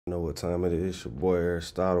Know what time it is? Your boy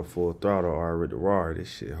Aristotle, full throttle, already raw. This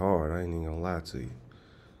shit hard. I ain't even gonna lie to you.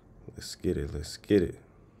 Let's get it. Let's get it.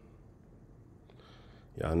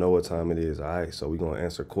 Y'all know what time it is. All right, so we gonna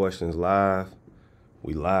answer questions live.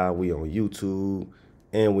 We live. We on YouTube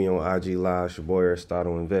and we on IG Live. It's your boy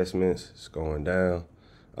Aristotle Investments. It's going down.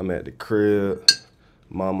 I'm at the crib.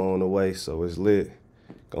 Mama on the way, so it's lit.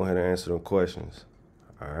 Go ahead and answer them questions.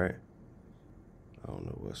 All right. I don't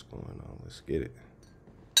know what's going on. Let's get it.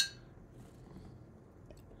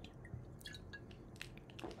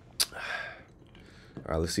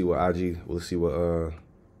 All right, let's see what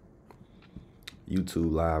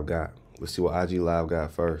YouTube Live got. Let's see what IG Live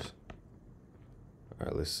got first. All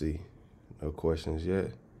right, let's see. No questions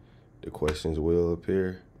yet. The questions will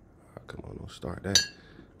appear. Right, come on, don't start that.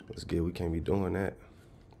 Let's get, we can't be doing that.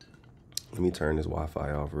 Let me turn this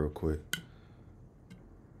Wi-Fi off real quick.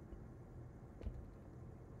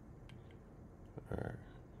 All right,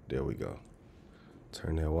 there we go.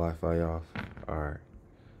 Turn that Wi-Fi off. All right,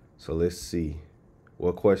 so let's see.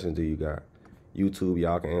 What questions do you got? YouTube,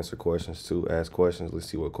 y'all can answer questions too. Ask questions. Let's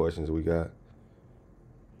see what questions we got.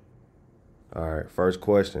 All right, first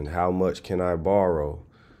question. How much can I borrow?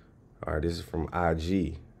 All right, this is from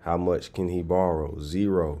IG. How much can he borrow?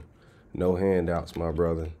 0. No handouts, my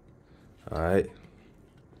brother. All right.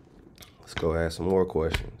 Let's go ask some more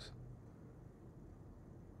questions.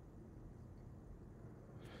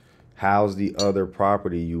 How's the other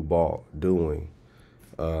property you bought doing?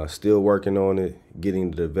 Still working on it,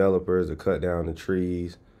 getting the developers to cut down the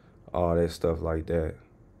trees, all that stuff like that.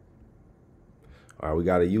 All right, we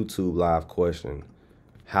got a YouTube Live question.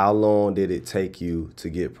 How long did it take you to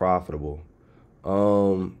get profitable?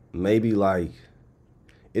 Maybe like,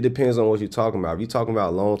 it depends on what you're talking about. If you're talking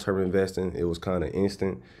about long-term investing, it was kind of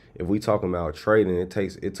instant. If we talking about trading, it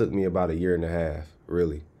took me about 1.5 years,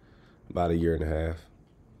 really. About 1.5 years.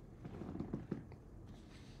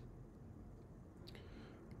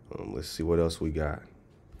 Let's see what else we got.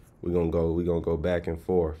 We're gonna go back and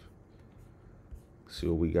forth. See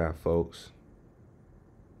what we got, folks.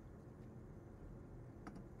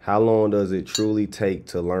 How long does it truly take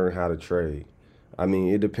to learn how to trade? I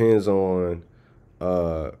mean, it depends on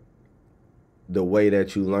the way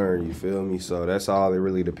that you learn, you feel me? So that's all it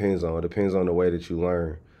really depends on. It depends on the way that you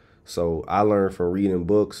learn. So I learned from reading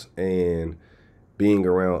books and being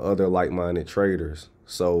around other like-minded traders.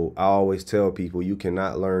 So I always tell people you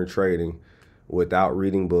cannot learn trading without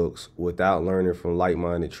reading books, without learning from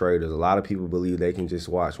like-minded traders. A lot of people believe they can just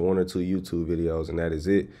watch 1 or 2 YouTube videos and that is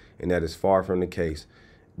it. And that is far from the case,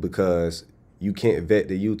 because you can't vet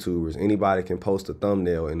the YouTubers. Anybody can post a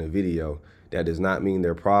thumbnail in a video. That does not mean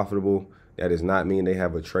they're profitable. That does not mean they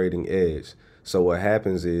have a trading edge. So what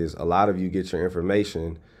happens is a lot of you get your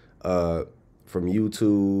information from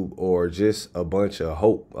YouTube or just a bunch of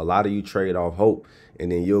hope. A lot of you trade off hope,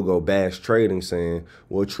 and then you'll go bash trading saying,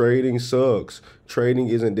 well, trading sucks. Trading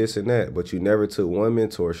isn't this and that, but you never took one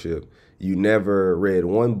mentorship. You never read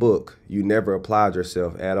one book. You never applied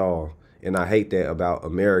yourself at all. And I hate that about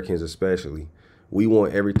Americans especially. We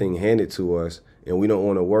want everything handed to us, and we don't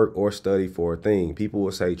want to work or study for a thing. People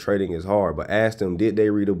will say trading is hard, but ask them, did they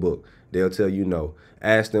read a book? They'll tell you no.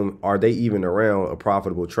 Ask them, are they even around a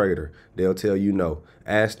profitable trader? They'll tell you no.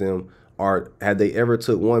 Ask them, have they ever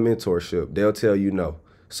took one mentorship? They'll tell you no.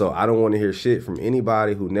 So I don't want to hear shit from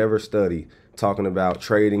anybody who never studied talking about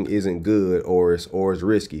trading isn't good or it's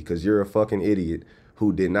risky, because you're a fucking idiot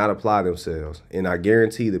who did not apply themselves. And I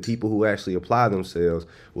guarantee the people who actually apply themselves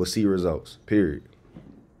will see results, period.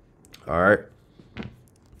 All right.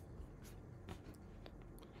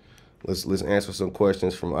 Let's answer some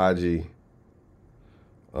questions from IG.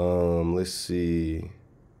 Let's see.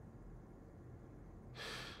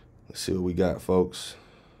 Let's see what we got, folks.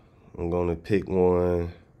 I'm gonna pick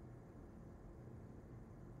one.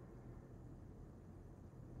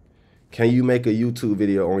 Can you make a YouTube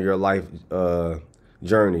video on your life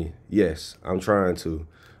journey? Yes, I'm trying to.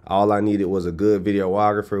 All I needed was a good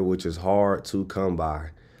videographer, which is hard to come by.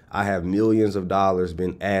 I have millions of dollars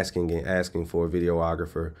been asking for a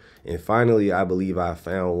videographer. And finally, I believe I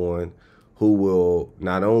found one who will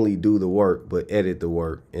not only do the work, but edit the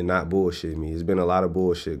work and not bullshit me. There's been a lot of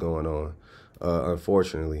bullshit going on,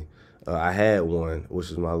 unfortunately. I had one, which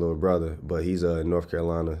is my little brother, but he's in North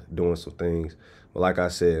Carolina doing some things. But like I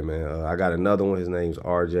said, man, I got another one. His name's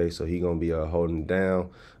RJ, so he going to be holding it down.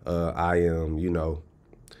 I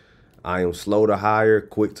am slow to hire,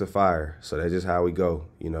 quick to fire. So that's just how we go.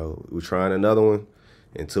 You know, we're trying another one.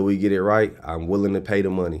 Until we get it right, I'm willing to pay the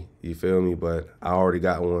money. You feel me? But I already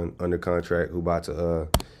got one under contract who about to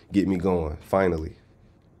get me going, finally.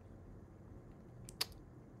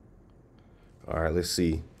 All right, let's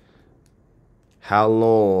see. how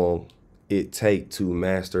long it take to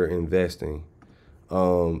master investing.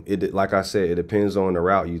 It like I said, it depends on the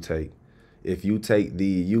route you take. If you take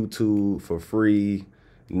the YouTube for free,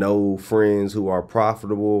 no friends who are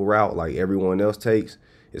profitable route like everyone else takes,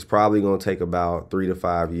 it's probably going to take about 3 to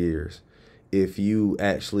 5 years. If you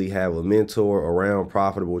actually have a mentor around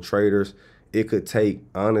profitable traders, it could take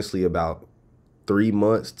honestly about 3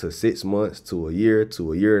 months to 6 months to a year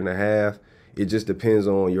and a half. It just depends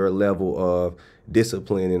on your level of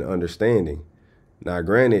discipline and understanding. Now,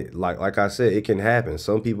 granted, like I said, it can happen.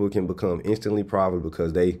 Some people can become instantly profitable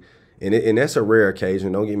because and that's a rare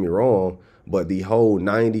occasion. Don't get me wrong, but the whole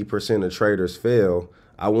 90% of traders fail.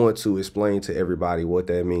 I want to explain to everybody what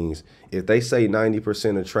that means. If they say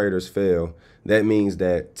 90% of traders fail, that means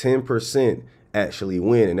that 10% actually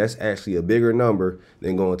win, and that's actually a bigger number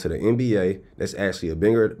than going to the NBA. That's actually a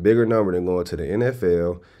bigger number than going to the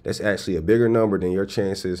NFL. That's actually a bigger number than your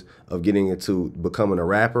chances of getting into becoming a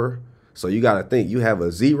rapper. So you got to think you have a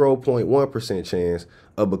 0.1% chance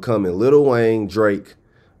of becoming Lil Wayne, Drake,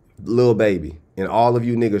 Lil Baby, and all of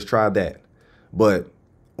you niggas try that. But,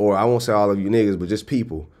 or I won't say all of you niggas, but just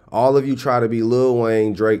people. All of you try to be Lil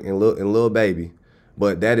Wayne, Drake, and Lil Baby,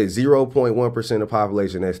 but that is 0.1% of the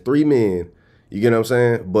population. That's 3 men. You get what I'm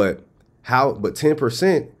saying? But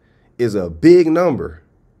 10% is a big number.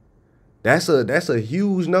 That's a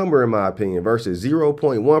huge number in my opinion versus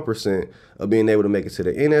 0.1% of being able to make it to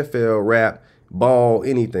the NFL, rap, ball,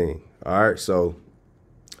 anything. All right, so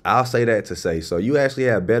I'll say that to say, so you actually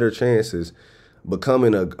have better chances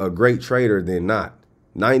becoming a great trader than not.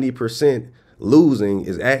 90% losing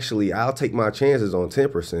is actually, I'll take my chances on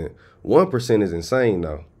 10%. 1% is insane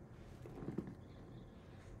though.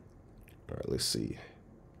 All right, let's see.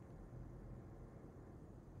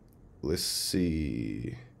 Let's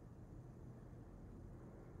see.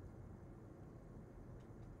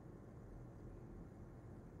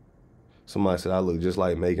 Somebody said I look just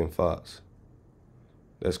like Megan Fox.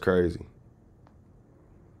 That's crazy.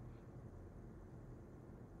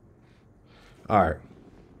 All right.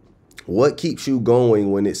 What keeps you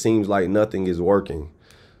going when it seems like nothing is working?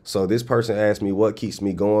 So this person asked me what keeps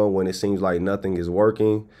me going when it seems like nothing is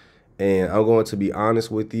working. And I'm going to be honest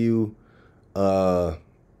with you. I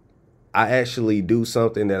actually do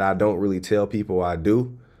something that I don't really tell people I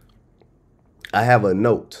do. I have a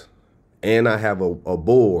note and I have a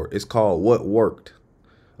board. It's called What Worked.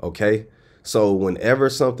 Okay. So whenever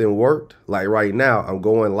something worked, like right now, I'm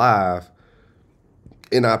going live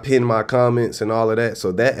and I pin my comments and all of that.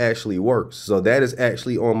 So that actually works. So that is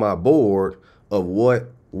actually on my board of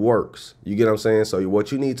what works. You get what I'm saying? So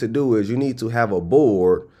what you need to do is you need to have a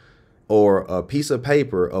board or a piece of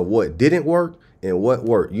paper of what didn't work and what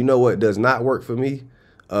worked. You know what does not work for me?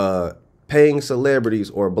 Paying celebrities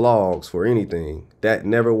or blogs for anything. That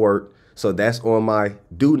never worked. So that's on my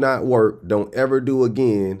do not work, don't ever do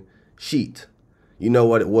again sheet. You know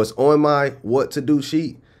what? What's on my what to do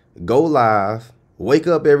sheet? Go live, wake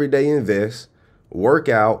up every day, invest, work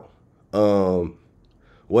out.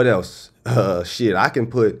 What else? Shit, I can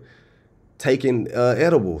put taking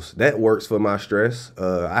edibles. That works for my stress.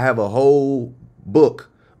 I have a whole book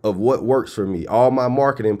of what works for me. All my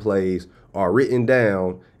marketing plays are written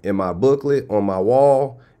down in my booklet, on my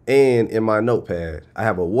wall, and in my notepad. I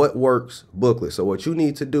have a what works booklet. So what you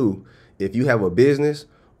need to do, if you have a business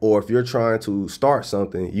or if you're trying to start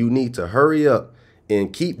something, you need to hurry up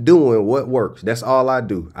and keep doing what works. That's all I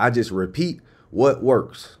do. I just repeat what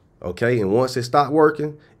works. Okay. And once it stops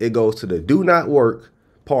working, it goes to the do not work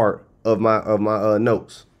part of my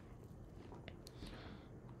notes.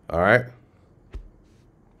 All right.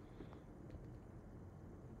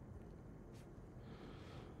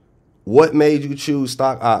 What made you choose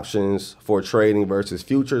stock options for trading versus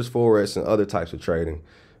futures, forex, and other types of trading?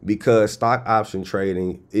 Because stock option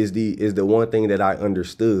trading is the one thing that I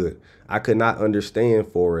understood. I could not understand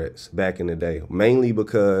forex back in the day, mainly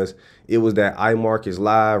because it was that iMarkets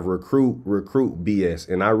Live recruit BS,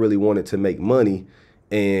 and I really wanted to make money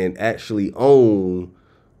and actually own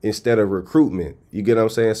instead of recruitment. You get what I'm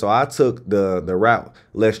saying? So I took the route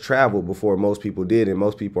less traveled before most people did, and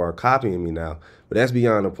most people are copying me now. But that's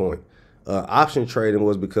beyond the point. Option trading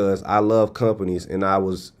was because I love companies and I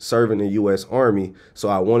was serving the U.S. Army, so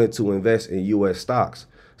I wanted to invest in U.S. stocks.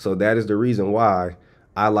 So that is the reason why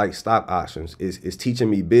I like stock options. It's teaching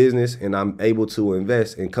me business, and I'm able to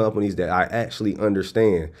invest in companies that I actually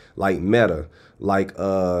understand, like Meta, like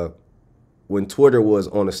when Twitter was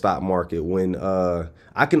on the stock market, when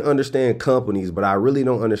I can understand companies, but I really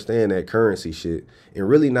don't understand that currency shit and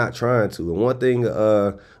really not trying to. And one thing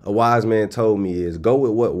a wise man told me is go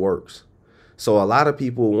with what works. So a lot of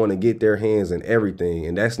people want to get their hands in everything,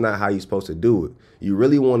 and that's not how you're supposed to do it. You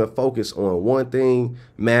really want to focus on one thing,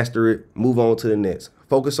 master it, move on to the next.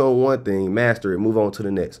 Focus on one thing, master it, move on to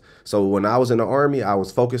the next. So when I was in the Army, I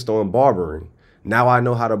was focused on barbering. Now I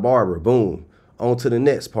know how to barber. Boom. On to the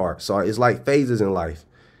next part. So it's like phases in life.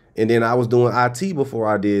 And then I was doing IT before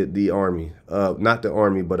I did the Army. Not the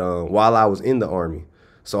Army, but while I was in the Army.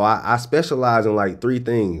 So I specialize in like three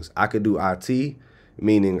things. I could do IT,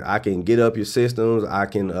 meaning I can get up your systems. I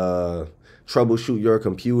can troubleshoot your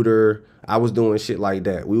computer. I was doing shit like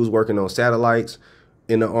that. We was working on satellites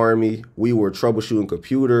in the Army. We were troubleshooting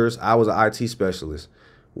computers. I was an IT specialist.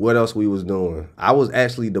 What else we was doing? I was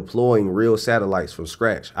actually deploying real satellites from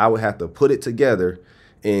scratch. I would have to put it together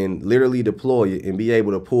and literally deploy it and be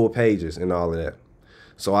able to pull pages and all of that.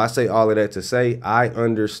 So I say all of that to say I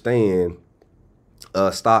understand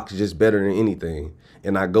stocks just better than anything.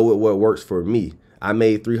 And I go with what works for me. I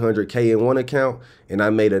made 300K in one account, and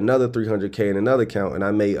I made another 300K in another account, and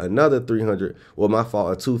I made another 300. Well, my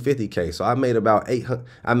fault, a 250K. So I made about 800.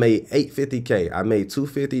 I made 850K. I made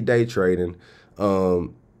 250 day trading,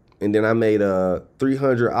 and then I made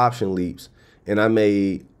 300 option leaps, and I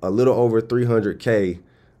made a little over 300K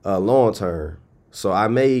long term. So I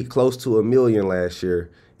made close to $1 million last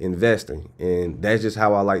year investing, and that's just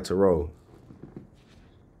how I like to roll.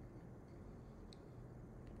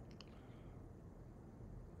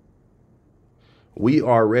 We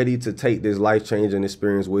are ready to take this life-changing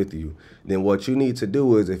experience with you. Then what you need to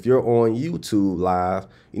do is, if you're on YouTube live,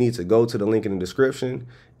 you need to go to the link in the description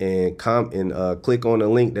and click on the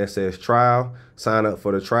link that says trial, sign up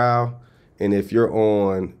for the trial. And if you're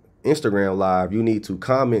on Instagram live, you need to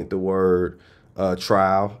comment the word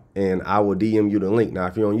trial, and I will DM you the link. Now,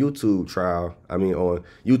 if you're on on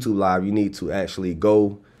YouTube live, you need to actually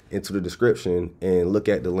go into the description and look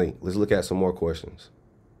at the link. Let's look at some more questions.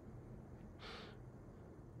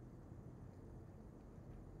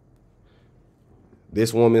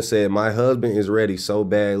 This woman said, my husband is ready so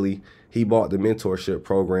badly. He bought the mentorship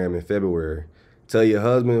program in February. Tell your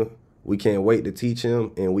husband we can't wait to teach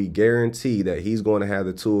him, and we guarantee that he's going to have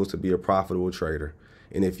the tools to be a profitable trader.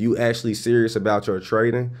 And if you actually serious about your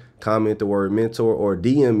trading, comment the word mentor or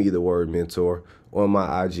DM me the word mentor on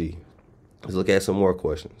my IG. Let's look at some more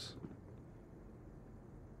questions.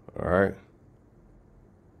 All right.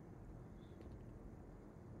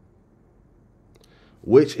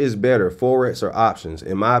 Which is better, Forex or options?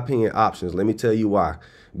 In my opinion, options. Let me tell you why.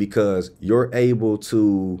 Because you're able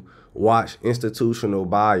to watch institutional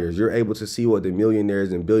buyers. You're able to see what the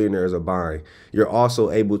millionaires and billionaires are buying. You're also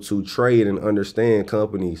able to trade and understand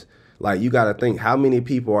companies. Like, you got to think, how many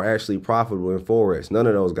people are actually profitable in Forex? None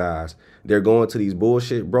of those guys. They're going to these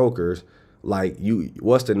bullshit brokers. Like,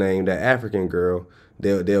 what's the name? That African girl.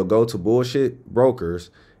 They'll go to bullshit brokers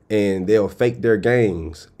and they'll fake their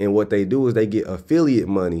gains. And what they do is they get affiliate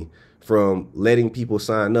money from letting people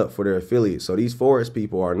sign up for their affiliates. So these Forex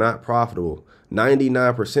people are not profitable.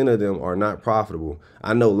 99% of them are not profitable.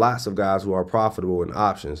 I know lots of guys who are profitable in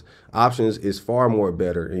options. Options is far more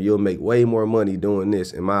better, and you'll make way more money doing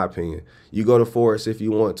this, in my opinion. You go to Forex if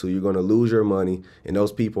you want to. You're going to lose your money, and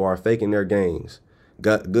those people are faking their gains.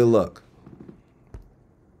 Good luck.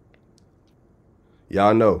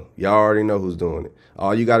 Y'all know. Y'all already know who's doing it.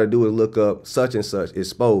 All you got to do is look up such and such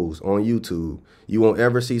expose on YouTube. You won't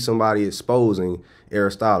ever see somebody exposing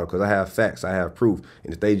Aristotle, because I have facts, I have proof.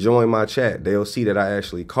 And if they join my chat, they'll see that I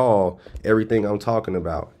actually call everything I'm talking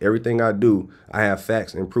about. Everything I do, I have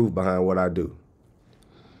facts and proof behind what I do.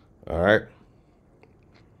 All right.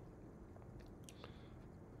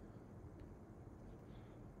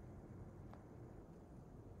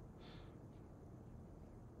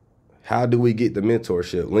 How do we get the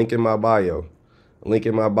mentorship? Link in my bio. Link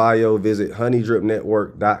in my bio. Visit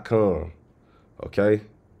honeydripnetwork.com. Okay?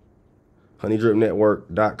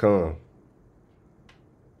 honeydripnetwork.com.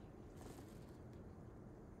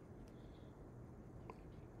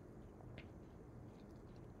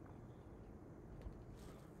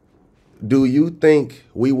 Do you think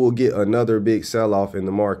we will get another big sell-off in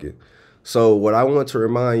the market? So what I want to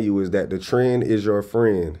remind you is that the trend is your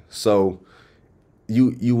friend. So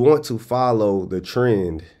you want to follow the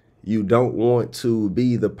trend. You don't want to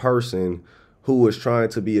be the person who is trying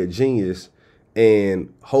to be a genius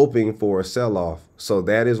and hoping for a sell-off. So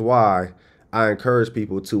that is why I encourage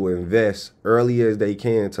people to invest early as they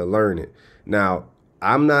can to learn it. Now,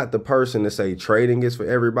 I'm not the person to say trading is for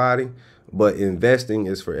everybody, but investing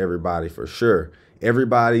is for everybody for sure.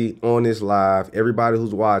 Everybody on this live, everybody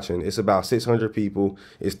who's watching, it's about 600 people.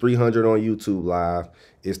 It's 300 on YouTube live.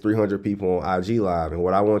 It's 300 people on IG live. And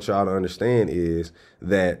what I want y'all to understand is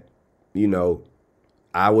that, you know,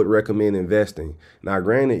 I would recommend investing. Now,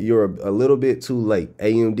 granted, you're a little bit too late.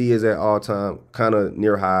 AMD is at all-time, kind of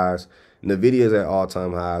near highs. NVIDIA is at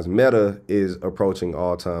all-time highs. Meta is approaching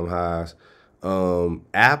all-time highs.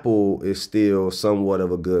 Apple is still somewhat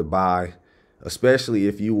of a good buy, especially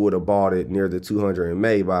if you would have bought it near the 200 in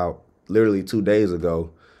May, about literally 2 days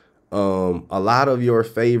ago. A lot of your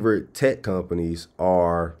favorite tech companies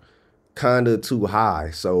are kind of too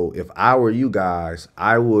high. So if I were you guys,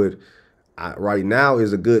 right now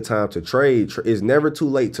is a good time to trade. It's never too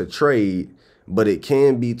late to trade, but it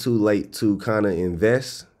can be too late to kind of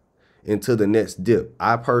invest into the next dip.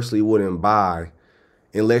 I personally wouldn't buy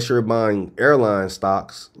unless you're buying airline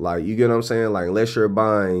stocks. Like, you get what I'm saying? Like, unless you're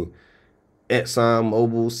buying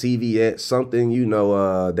ExxonMobil, CVX, something,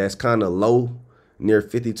 that's kind of low, near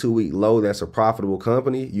 52-week low, that's a profitable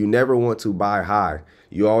company. You never want to buy high.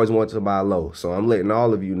 You always want to buy low. So I'm letting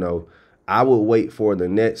all of you know, I would wait for the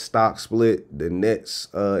next stock split, unless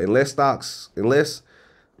the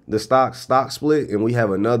stock split and we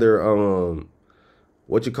have another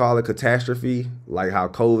catastrophe, like how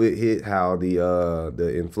COVID hit, how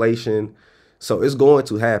the inflation. So it's going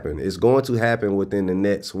to happen. It's going to happen within the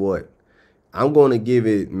next I'm going to give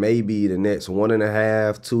it maybe the next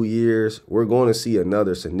 1.5, 2 years. We're going to see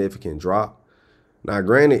another significant drop. Now,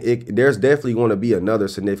 granted, there's definitely going to be another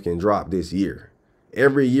significant drop this year.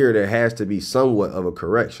 Every year there has to be somewhat of a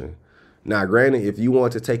correction. Now, granted, if you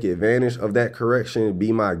want to take advantage of that correction,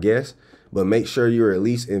 be my guest, but make sure you're at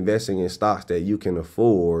least investing in stocks that you can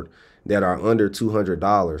afford that are under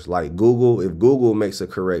 $200. Like Google, if Google makes a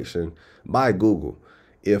correction, buy Google.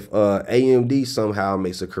 If AMD somehow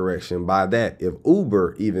makes a correction, buy that. If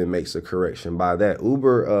Uber even makes a correction, buy that.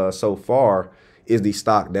 Uber so far is the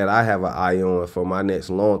stock that I have an eye on for my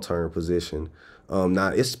next long-term position. Now,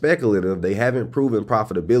 it's speculative. They haven't proven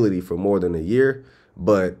profitability for more than a year,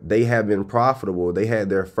 but they have been profitable. They had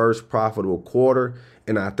their first profitable quarter,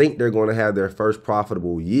 and I think they're going to have their first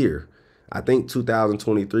profitable year. I think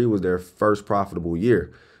 2023 was their first profitable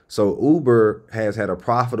year. So Uber has had a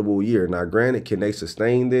profitable year. Now, granted, can they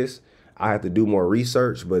sustain this? I have to do more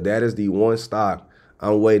research, but that is the one stock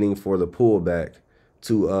I'm waiting for the pullback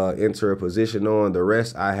to enter a position on. The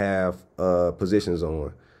rest I have positions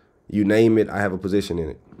on. You name it, I have a position in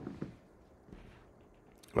it.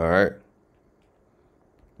 All right.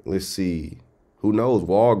 Let's see. Who knows?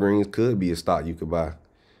 Walgreens could be a stock you could buy.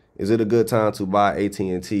 Is it a good time to buy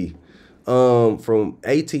AT&T? From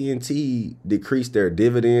AT&T decreased their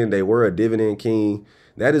dividend. They were a dividend king.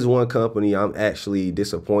 That is one company I'm actually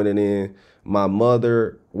disappointed in. My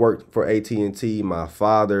mother worked for AT&T. My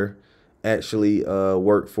father actually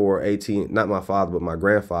worked for AT&T. Not my father, but my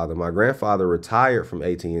grandfather. My grandfather retired from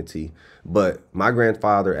AT&T, but my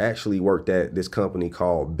grandfather actually worked at this company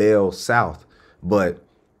called Bell South. But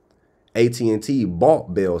AT&T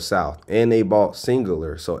bought Bell South and they bought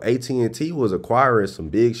Singular. So AT&T was acquiring some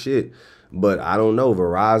big shit, but I don't know.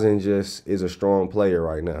 Verizon just is a strong player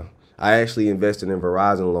right now. I actually invested in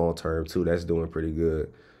Verizon long term too. That's doing pretty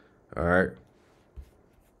good. All right.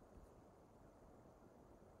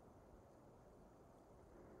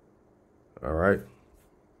 All right.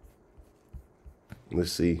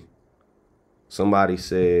 Let's see. Somebody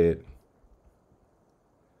said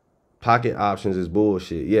pocket options is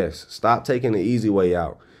bullshit. Yes, stop taking the easy way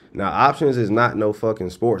out. Now, options is not no fucking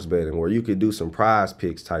sports betting where you could do some prize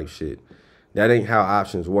picks type shit. That ain't how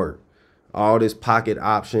options work. All this pocket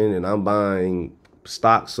option and I'm buying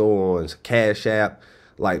stocks on Cash App.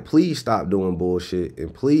 Like, please stop doing bullshit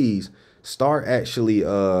and please start actually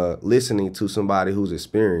listening to somebody who's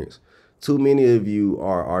experienced. Too many of you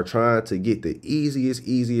are trying to get the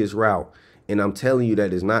easiest route. And I'm telling you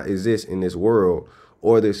that does not exist in this world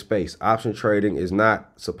or this space. Option trading is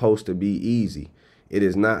not supposed to be easy. It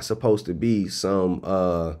is not supposed to be some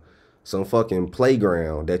fucking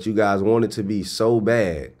playground that you guys want it to be so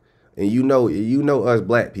bad. And you know us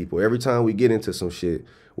black people, every time we get into some shit,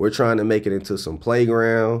 we're trying to make it into some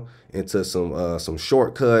playground, into some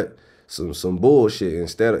shortcut, some bullshit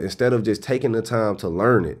instead of just taking the time to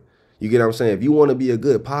learn it. You get what I'm saying? If you want to be a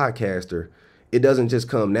good podcaster, it doesn't just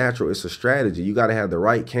come natural. It's a strategy. You got to have the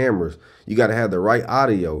right cameras. You got to have the right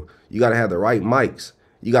audio. You got to have the right mics.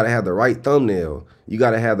 You got to have the right thumbnail. You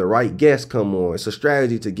got to have the right guest come on. It's a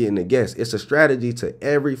strategy to getting the guest. It's a strategy to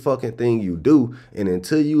every fucking thing you do. And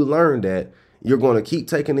until you learn that, you're going to keep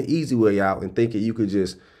taking the easy way out and thinking you could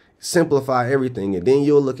just simplify everything. And then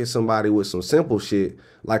you'll look at somebody with some simple shit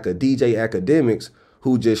like a DJ Academics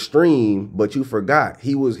who just streamed, but you forgot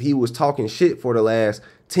he was talking shit for the last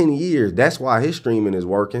 10 years. That's why his streaming is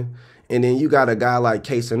working. And then you got a guy like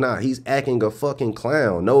K-Sanat. He's acting a fucking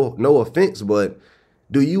clown. No offense, but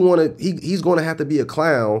Do you want to, he's going to have to be a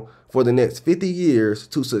clown for the next 50 years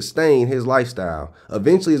to sustain his lifestyle.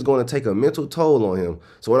 Eventually it's going to take a mental toll on him.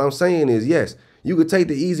 So what I'm saying is, yes, you could take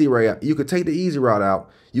the easy route. You could take the easy route out.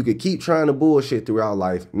 You could keep trying to bullshit throughout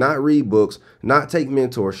life, not read books, not take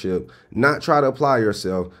mentorship, not try to apply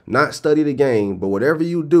yourself, not study the game. But whatever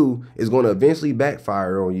you do is going to eventually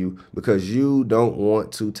backfire on you because you don't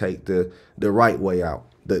want to take the right way out,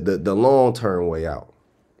 the long-term way out.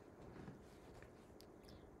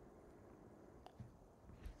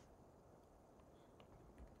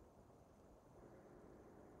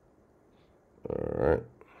 All right.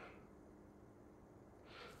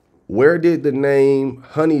 Where did the name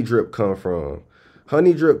Honey Drip come from?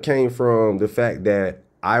 Honey Drip came from the fact that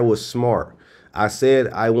I was smart. I said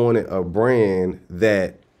I wanted a brand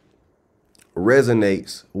that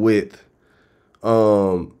resonates with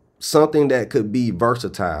something that could be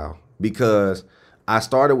versatile, because I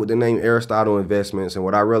started with the name Aristotle Investments, and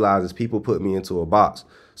what I realized is people put me into a box.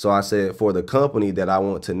 So I said, for the company that I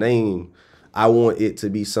want to name, I want it to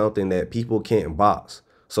be something that people can't box.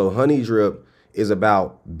 So Honey Drip is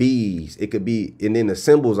about bees. It could be, and then the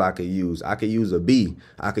symbols I could use a bee,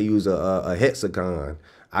 I could use a hexagon,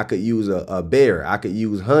 I could use a bear, I could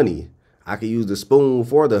use honey, I could use the spoon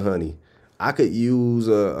for the honey, I could use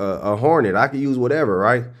a hornet, I could use whatever,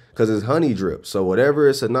 right? Because it's Honey Drip. So whatever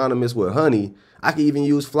is synonymous with honey, I could even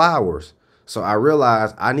use flowers. So I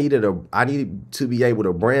realized I needed to be able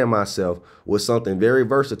to brand myself with something very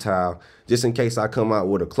versatile, just in case I come out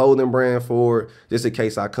with a clothing brand for it, just in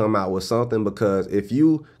case I come out with something. Because if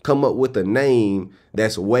you come up with a name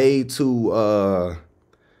that's way too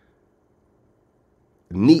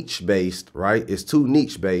niche based, right? It's too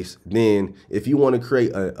niche based. Then if you want to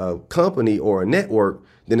create a company or a network,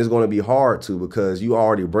 then it's going to be hard to, because you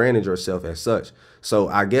already branded yourself as such. So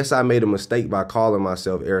I guess I made a mistake by calling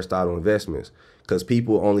myself Aristotle Investments, because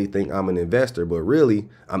people only think I'm an investor, but really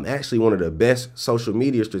I'm actually one of the best social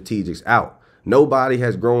media strategics out. Nobody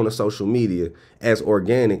has grown a social media as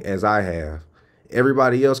organic as I have.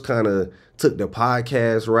 Everybody else kind of took the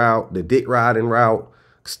podcast route, the dick riding route,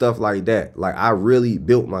 stuff like that. Like, I really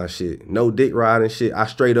built my shit. No dick riding shit. I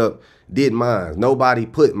straight up did mine. Nobody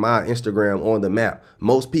put my Instagram on the map.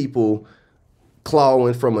 Most people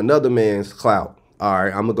clawing from another man's clout. All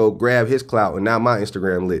right, I'm gonna go grab his clout, and now my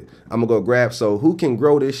Instagram lit. I'm gonna go grab, so who can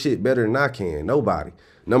grow this shit better than I can? Nobody.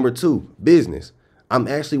 Number two, business. I'm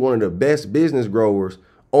actually one of the best business growers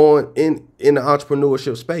in the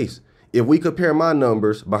entrepreneurship space. If we compare my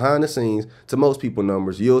numbers behind the scenes to most people's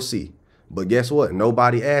numbers, you'll see. But guess what?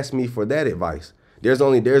 Nobody asked me for that advice.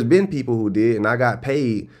 There's been people who did, and I got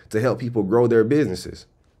paid to help people grow their businesses.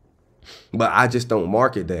 But I just don't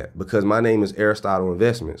market that, because my name is Aristotle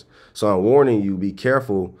Investments. So I'm warning you, be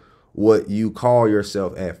careful what you call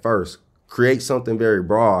yourself at first. Create something very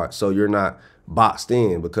broad so you're not boxed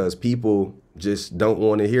in, because people just don't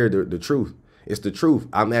want to hear the truth. It's the truth.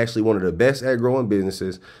 I'm actually one of the best at growing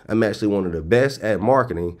businesses. I'm actually one of the best at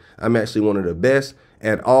marketing. I'm actually one of the best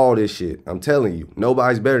at all this shit. I'm telling you,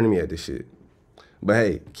 nobody's better than me at this shit. But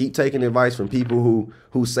hey, keep taking advice from people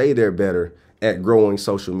who say they're better at growing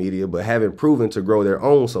social media, but haven't proven to grow their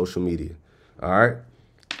own social media. All right.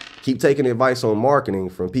 Keep taking advice on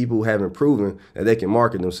marketing from people who haven't proven that they can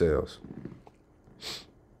market themselves.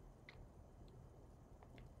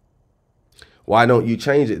 Why don't you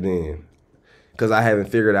change it then? Because I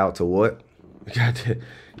haven't figured out to what.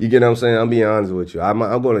 You get what I'm saying? I'm being honest with you. I'm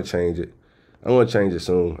going to change it. I'm going to change it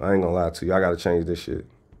soon. I ain't going to lie to you. I got to change this shit.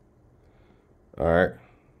 All right.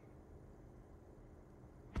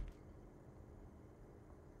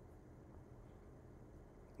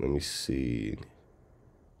 Let me see.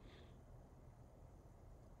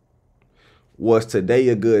 Was today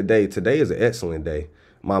a good day? Today is an excellent day.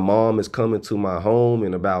 My mom is coming to my home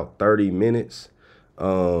in about 30 minutes.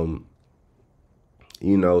 So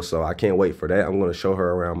I can't wait for that. I'm going to show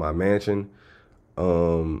her around my mansion.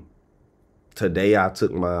 Today I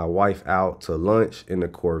took my wife out to lunch in the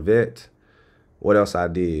Corvette. What else I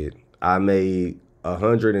did? I made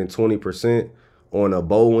 120% on a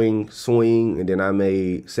Boeing swing, and then I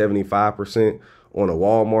made 75% on a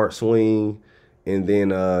Walmart swing, and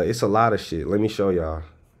then it's a lot of shit. Let me show y'all.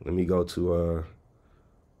 Let me go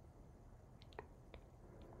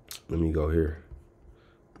here,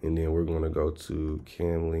 and then we're going to go to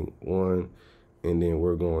CamLink 1, and then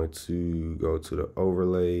we're going to go to the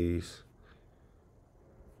overlays.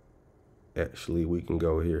 Actually, we can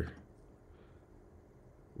go here.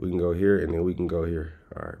 We can go here, and then we can go here.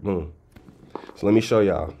 All right, boom. So let me show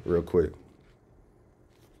y'all real quick.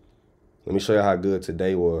 Let me show you how good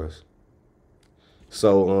today was.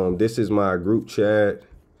 So this is my group chat,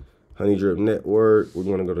 Honey Drip Network. We're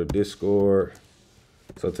gonna go to Discord.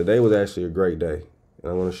 So today was actually a great day,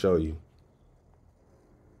 and I'm gonna show you.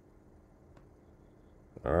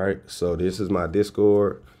 All right, so this is my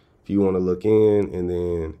Discord. If you want to look in, and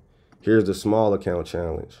then here's the small account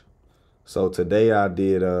challenge. So today I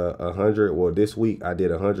did 100. Well, this week I did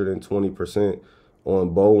 120% on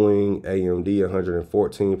bowling, AMD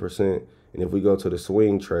 114%. And if we go to the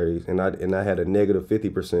swing trades, and I had a negative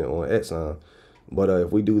 50% on Exxon. But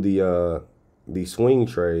if we do the swing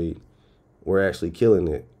trade, we're actually killing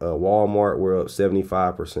it. Walmart, we're up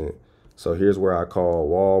 75%. So here's where I call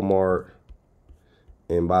Walmart.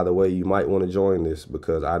 And by the way, you might want to join this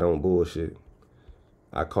because I don't bullshit.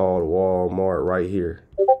 I called Walmart right here.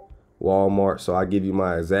 Walmart, so I give you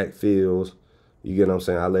my exact fills. You get what I'm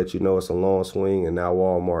saying? I let you know it's a long swing, and now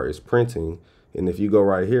Walmart is printing. And if you go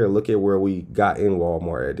right here, look at where we got in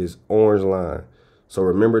Walmart at this orange line. So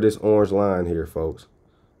remember this orange line here, folks.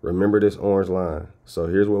 Remember this orange line. So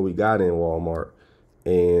here's where we got in Walmart.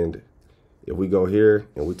 And if we go here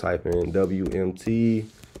and we type in WMT,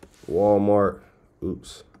 Walmart,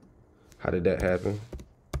 oops, how did that happen?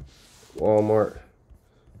 Walmart.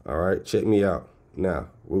 All right, check me out. Now,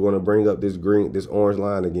 we're going to bring up this orange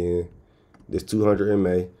line again, this 200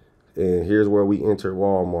 MA, and here's where we entered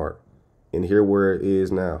Walmart, and here where it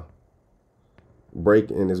is now. Break,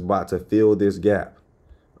 and it's about to fill this gap.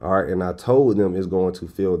 All right, and I told them it's going to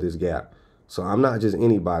fill this gap. So I'm not just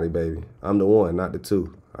anybody, baby. I'm the one, not the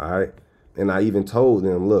two, all right? And I even told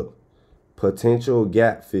them, look, potential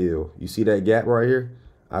gap fill. You see that gap right here?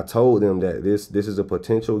 I told them that this is a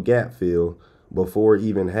potential gap fill before it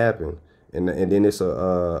even happened. And then it's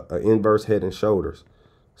a inverse head and shoulders.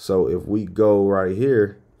 So if we go right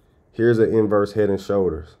here, here's an inverse head and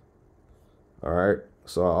shoulders. All right.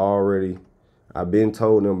 So I've been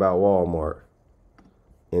told them about Walmart.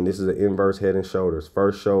 And this is an inverse head and shoulders.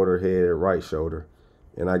 First shoulder, head, right shoulder.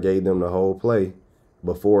 And I gave them the whole play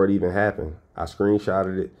before it even happened. I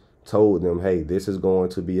screenshotted it, told them, hey, this is going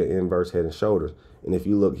to be an inverse head and shoulders. And if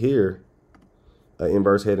you look here, an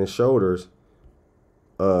inverse head and shoulders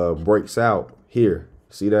breaks out here.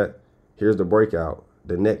 See that? Here's the breakout,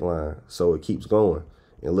 the neckline. So it keeps going.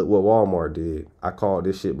 And look what Walmart did. I called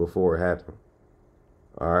this shit before it happened.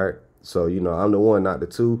 All right. So, you know, I'm the one, not the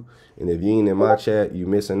two. And if you ain't in my chat, you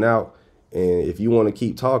missing out. And if you want to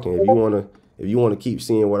keep talking, if you want to keep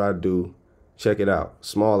seeing what I do, check it out.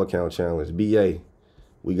 Small account challenge, BA.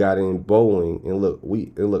 We got in bowling, and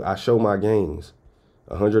look, I show my gains,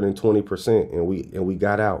 120%, and we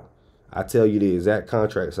got out. I tell you the exact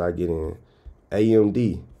contracts I get in.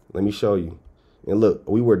 AMD, let me show you. And look,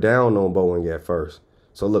 we were down on bowling at first.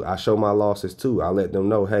 So look, I show my losses too. I let them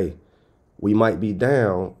know, hey, we might be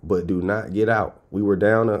down, but do not get out. We were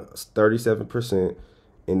down 37%,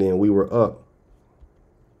 and then we were up.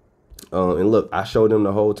 And look, I showed them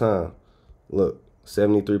the whole time. Look,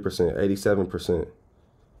 73%, 87%.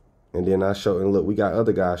 And then and look, we got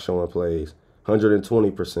other guys showing plays,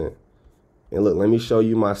 120%. And look, let me show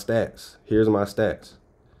you my stats. Here's my stats.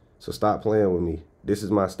 So stop playing with me. This is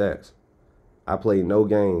my stats. I play no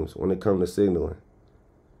games when it comes to signaling.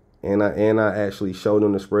 And I actually showed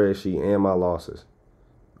them the spreadsheet and my losses.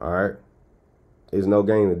 All right? It's no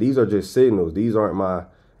game. These are just signals. These aren't my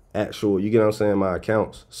actual, you get what I'm saying, my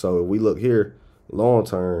accounts. So if we look here, long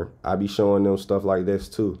term, I be showing them stuff like this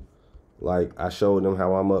too. Like I showed them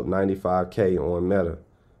how I'm up 95K on Meta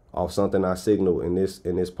off something I signaled in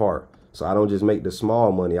this part. So I don't just make the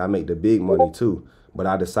small money, I make the big money too. But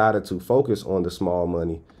I decided to focus on the small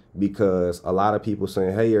money because a lot of people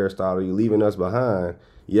saying, hey, Aristotle, you leaving us behind.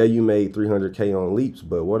 Yeah, you made 300K on leaps,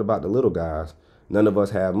 but what about the little guys? None of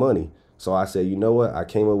us have money. So I said, you know what? I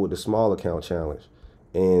came up with the small account challenge.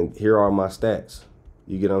 And here are my stats.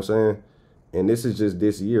 You get what I'm saying? And this is just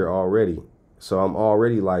this year already. So I'm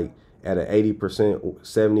already like at an 80%,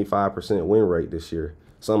 75% win rate this year.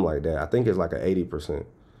 Something like that. I think it's like an 80%.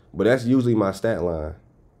 But that's usually my stat line.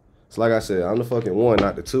 So like I said, I'm the fucking one,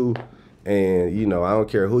 not the two. And, you know, I don't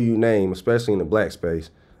care who you name, especially in the black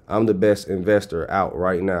space. I'm the best investor out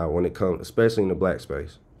right now when it comes, especially in the black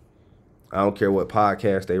space. I don't care what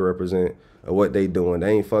podcast they represent or what they doing.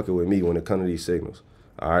 They ain't fucking with me when it comes to these signals.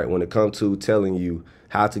 All right, when it comes to telling you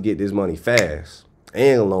how to get this money fast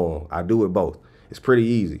and long, I do it both. It's pretty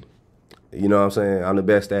easy. You know what I'm saying? I'm the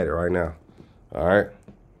best at it right now. All right.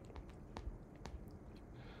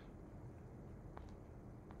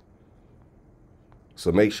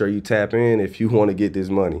 So make sure you tap in if you want to get this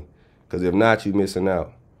money, because if not, you missing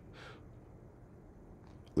out.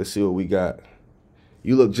 Let's see what we got.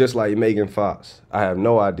 You look just like Megan Fox. I have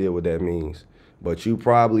no idea what that means, but you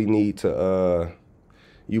probably need to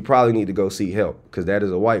you probably need to go seek help, because that is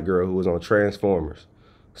a white girl who was on Transformers.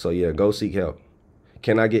 So yeah, go seek help.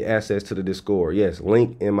 Can I get access to the Discord? Yes,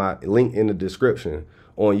 link in the description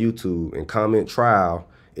on YouTube, and comment trial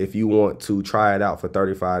if you want to try it out for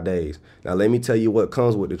 35 days. Now let me tell you what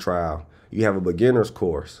comes with the trial. You have a beginner's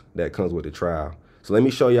course that comes with the trial. So let me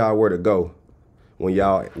show y'all where to go when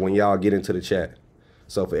y'all get into the chat.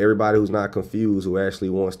 So for everybody who's not confused, who actually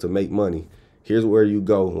wants to make money, here's where you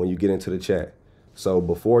go when you get into the chat. So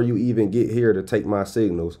before you even get here to take my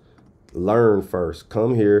signals, learn first.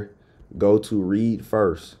 Come here. Go to read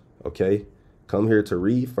first, okay? Come here to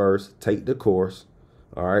read first, take the course,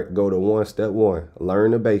 all right? Go to step one,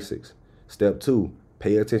 learn the basics. Step two,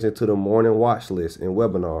 pay attention to the morning watch list and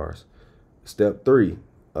webinars. Step three,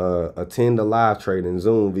 attend the live trading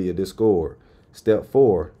Zoom via Discord. Step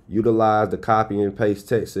four, utilize the copy and paste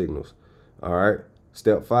text signals, all right?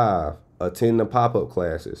 Step five, attend the pop-up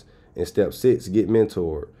classes. And step six, get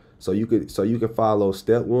mentored. So you can follow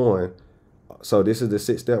step one. So this is the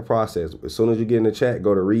 6-step process. As soon as you get in the chat,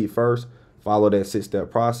 go to read first, follow that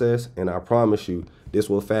 6-step process, and I promise you, this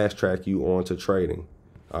will fast track you on to trading.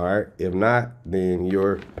 All right. If not, then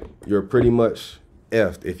you're pretty much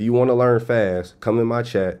effed. If you want to learn fast, come in my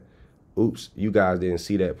chat. Oops, you guys didn't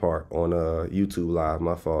see that part on YouTube Live.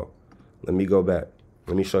 My fault. Let me go back.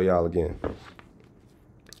 Let me show y'all again.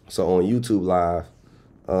 So on YouTube Live,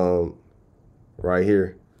 right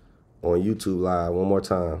here on YouTube Live, one more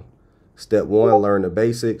time. Step one, learn the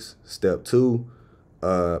basics. Step two,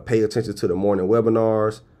 pay attention to the morning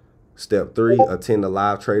webinars. Step three, attend the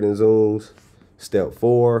live trading Zooms. Step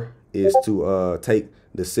four is to take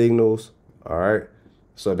the signals. All right.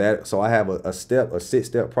 So I have a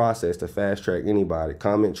 6-step process to fast track anybody.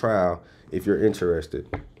 Comment trial if you're interested.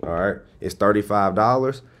 All right. It's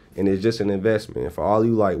 $35 and it's just an investment. And for all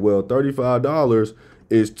you like, well, $35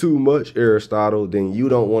 is too much, Aristotle, then you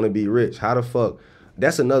don't want to be rich. How the fuck?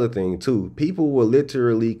 That's another thing too. People will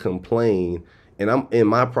literally complain, and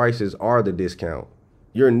my prices are the discount.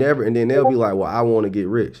 And then they'll be like, well, I want to get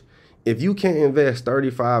rich. If you can't invest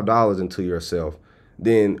 $35 into yourself,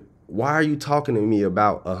 then why are you talking to me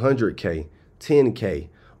about 100K, 10K,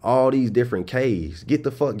 all these different Ks? Get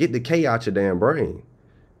the K out your damn brain.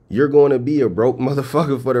 You're going to be a broke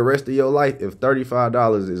motherfucker for the rest of your life if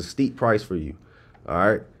 $35 is a steep price for you. All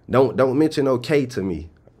right. Don't mention no K to me.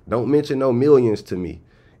 Don't mention no millions to me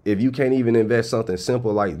if you can't even invest something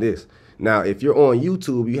simple like this. Now, if you're on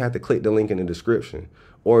YouTube, you have to click the link in the description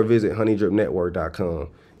or visit honeydripnetwork.com.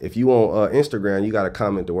 If you on Instagram, you got to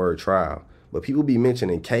comment the word trial. But people be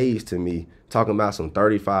mentioning K's to me, talking about some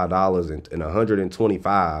 $35 and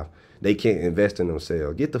 $125. They can't invest in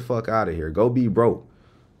themselves. Get the fuck out of here. Go be broke.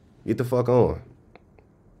 Get the fuck on.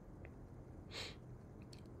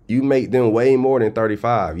 You make them way more than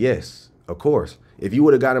 35. Yes, of course. If you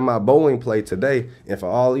would have gotten my bowling play today, and for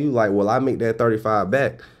all of you like, well, I make that 35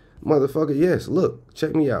 back. Motherfucker, yes, look,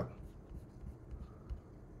 check me out.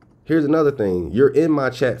 Here's another thing. You're in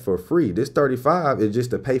my chat for free. This 35 is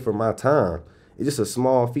just to pay for my time. It's just a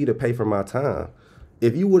small fee to pay for my time.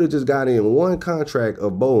 If you would have just got in one contract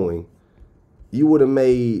of bowling, you would have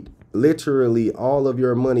made literally all of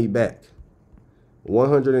your money back.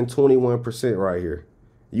 121% right here.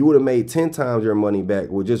 You would have made 10 times your money back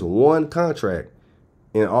with just one contract.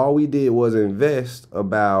 And all we did was invest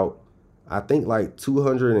about, I think, like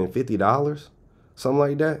 $250, something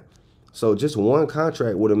like that. So just one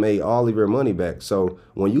contract would have made all of your money back. So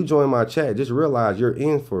when you join my chat, just realize you're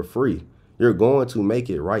in for free. You're going to make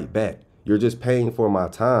it right back. You're just paying for my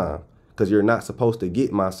time because you're not supposed to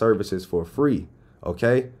get my services for free.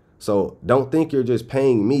 Okay? So don't think you're just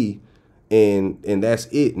paying me and that's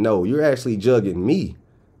it. No, you're actually jugging me.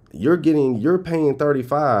 You're paying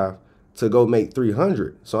 35 to go make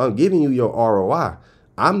 300. So I'm giving you your ROI.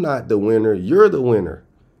 I'm not the winner. You're the winner.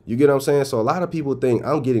 You get what I'm saying? So a lot of people think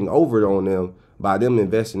I'm getting over on them by them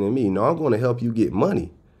investing in me. No, I'm going to help you get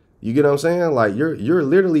money. You get what I'm saying? Like you're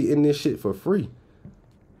literally in this shit for free.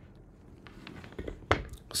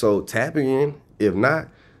 So tap in. If not,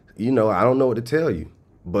 I don't know what to tell you.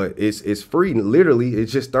 But it's free. Literally,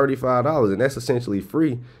 it's just $35. And that's essentially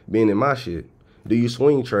free being in my shit. Do you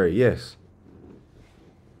swing trade? Yes.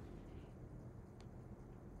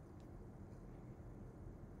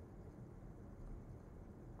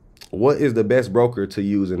 What is the best broker to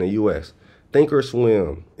use in the U.S.?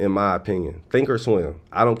 Thinkorswim, in my opinion. Thinkorswim.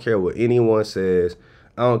 I don't care what anyone says.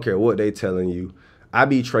 I don't care what they telling you. I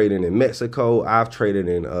be trading in Mexico. I've traded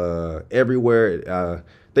in everywhere.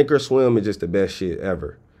 Thinkorswim is just the best shit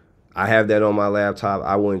ever. I have that on my laptop.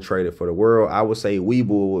 I wouldn't trade it for the world. I would say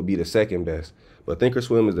Webull would be the second best. But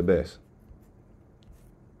Thinkorswim is the best.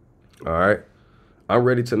 All right. I'm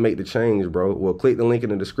ready to make the change, bro. Well, click the link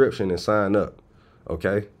in the description and sign up,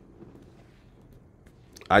 okay?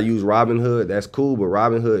 I use Robinhood. That's cool, but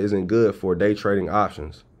Robinhood isn't good for day trading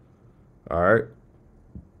options, all right?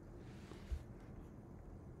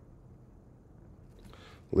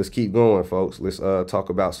 Let's keep going, folks. Let's talk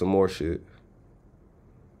about some more shit.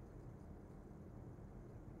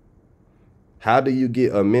 How do you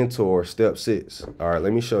get a mentor? Step 6. All right,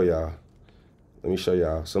 let me show y'all.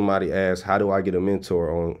 Somebody asked, how do I get a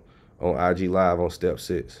mentor on IG Live on step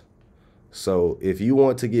 6? So if you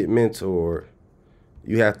want to get mentored,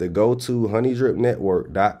 you have to go to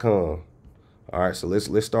honeydripnetwork.com. All right, so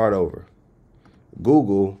let's start over.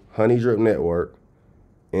 Google Honey Drip Network,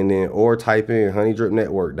 and then or type in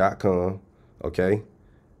honeydripnetwork.com. Okay.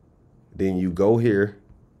 Then you go here.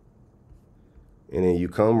 And then you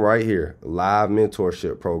come right here, live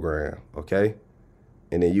mentorship program, okay?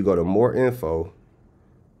 And then you go to more info,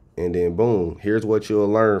 and then boom, here's what you'll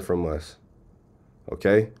learn from us,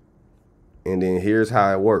 okay? And then here's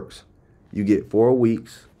how it works. You get 4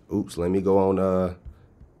 weeks. Oops, let me go on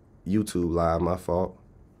YouTube Live, my fault.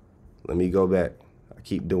 Let me go back. I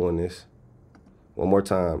keep doing this. One more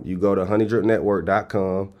time. You go to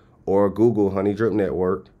honeydripnetwork.com or Google Honey Drip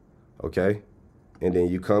Network, okay? And then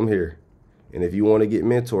you come here. And if you want to get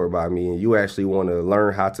mentored by me and you actually want to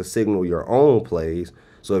learn how to signal your own plays,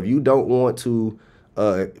 so if you don't want to,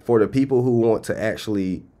 for the people who want to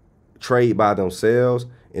actually trade by themselves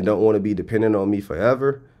and don't want to be dependent on me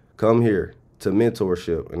forever, come here to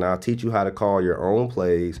mentorship and I'll teach you how to call your own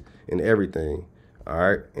plays and everything. All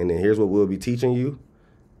right. And then here's what we'll be teaching you.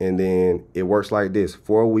 And then it works like this: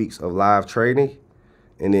 4 weeks of live trading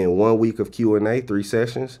and then 1 week of Q&A, 3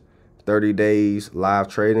 sessions. 30 days live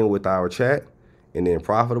trading with our chat, and then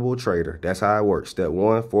profitable trader. That's how it works. Step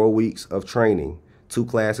 1, 4 weeks of training, 2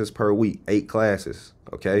 classes per week, 8 classes,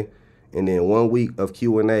 okay? And then 1 week of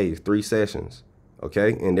Q&As, 3 sessions,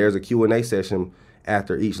 okay? And there's a Q&A session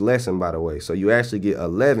after each lesson, by the way. So you actually get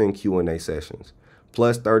 11 Q&A sessions,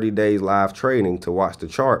 plus 30 days live trading to watch the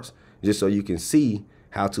charts, just so you can see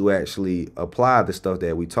how to actually apply the stuff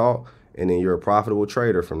that we taught, and then you're a profitable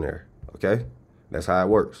trader from there, okay? That's how it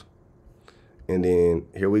works. And then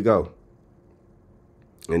here we go.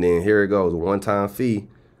 And then here it goes, a one-time fee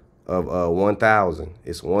of $1,000.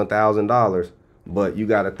 It's $1,000, but you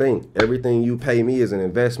got to think, everything you pay me is an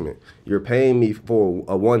investment. You're paying me for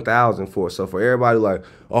a $1,000 for it. So for everybody like,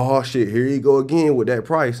 oh shit, here you go again with that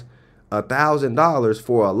price, $1,000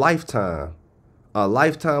 for a lifetime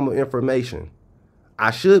of information.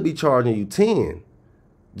 I should be charging you 10,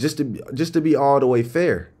 just to be all the way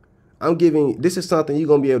fair. This is something you're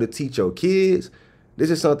going to be able to teach your kids. This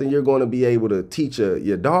is something you're going to be able to teach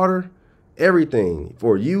your daughter, everything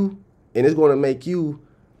for you. And it's going to make you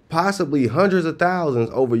possibly hundreds of thousands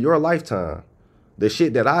over your lifetime. The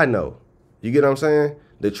shit that I know. You get what I'm saying?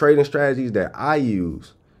 The trading strategies that I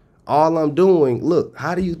use. All I'm doing, look,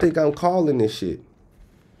 how do you think I'm calling this shit?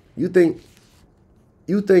 You think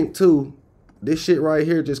too, this shit right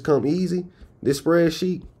here just come easy? This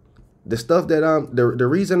spreadsheet? The stuff that the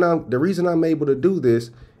reason I'm able to do this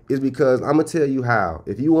is because I'm gonna tell you how.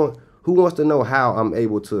 If you want, who wants to know how I'm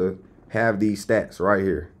able to have these stats right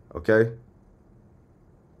here? Okay.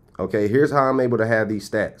 Okay, here's how I'm able to have these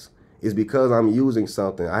stats. It's because I'm using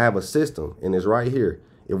something. I have a system, and it's right here.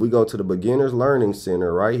 If we go to the Beginners Learning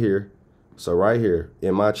Center right here, so right here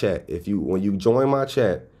in my chat, when you join my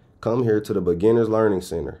chat, come here to the Beginners Learning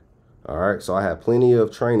Center. All right, so I have plenty of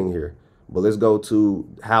training here. But let's go to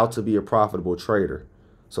how to be a profitable trader.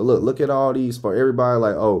 So look at all these for everybody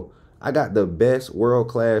like, oh, I got the best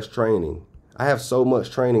world-class training. I have so much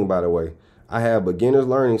training, by the way. I have Beginners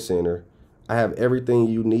Learning Center. I have everything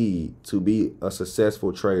you need to be a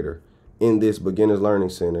successful trader in this Beginners Learning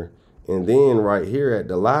Center. And then right here at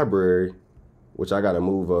the library, which I got to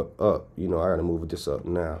move up. You know, I got to move this up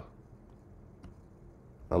now.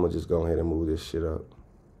 I'm going to just go ahead and move this shit up.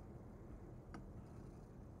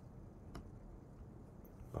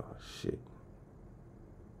 Shit.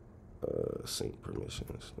 Sync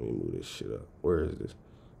permissions. Let me move this shit up. Where is this?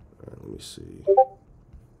 All right, let me see.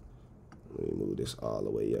 Let me move this all the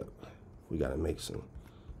way up. We gotta make some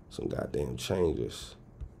goddamn changes.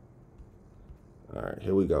 All right,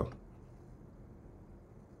 here we go.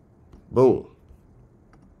 Boom.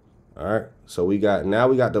 All right, so now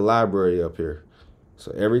we got the library up here.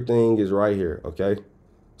 So everything is right here, okay?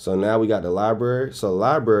 So now we got the library. So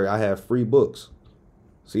library, I have free books.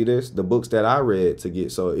 See this? The books that I read to get.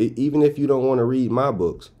 So even if you don't want to read my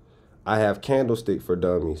books, I have Candlestick for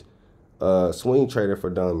Dummies, Swing Trader for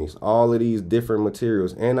Dummies, all of these different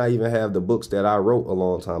materials. And I even have the books that I wrote a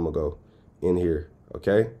long time ago in here.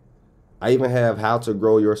 Okay. I even have how to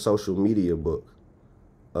grow your social media book.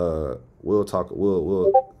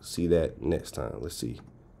 We'll see that next time. Let's see.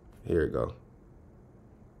 Here we go.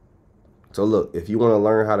 So look, if you want to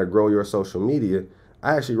learn how to grow your social media,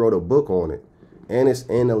 I actually wrote a book on it, and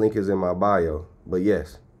the link is in my bio. But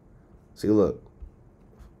yes, see, look,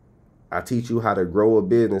 I teach you how to grow a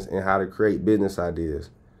business and how to create business ideas.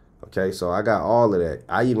 Okay, so I got all of that.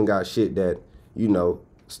 I even got shit that, you know,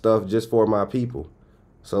 stuff just for my people.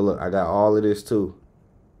 So look, I got all of this too.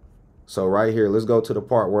 So right here, let's go to the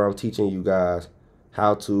part where I'm teaching you guys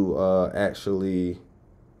how to actually,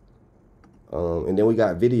 and then we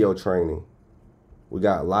got video training. We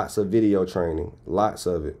got lots of video training, lots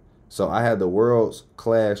of it. So I had the world's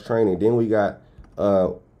class training. Then we got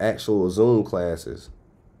actual Zoom classes.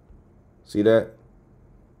 See that?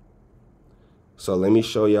 So let me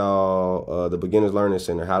show y'all the Beginners Learning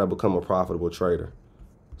Center, how to become a profitable trader.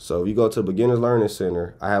 So if you go to the Beginners Learning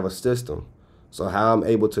Center, I have a system. So how I'm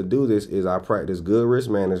able to do this is I practice good risk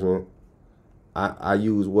management. I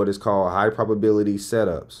use what is called high probability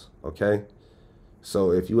setups, okay?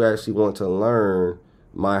 So if you actually want to learn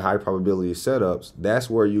my high probability setups, that's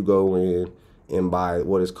where you go in and buy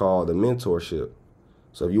what is called the mentorship.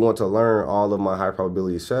 So if you want to learn all of my high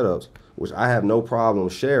probability setups, which I have no problem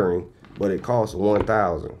sharing, but it costs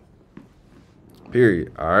 $1,000.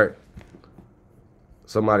 Period. All right.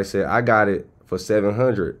 Somebody said I got it for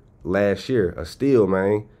 $700 last year. A steal,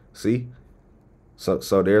 man. See? So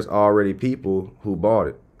there's already people who bought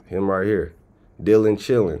it. Him right here. Dylan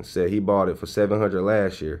Chillin said he bought it for $700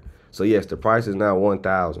 last year. So yes, the price is now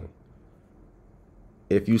 $1,000.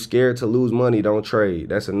 If you scared to lose money, don't trade.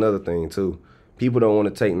 That's another thing too. People don't want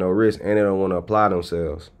to take no risk and they don't want to apply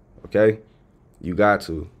themselves. Okay? You got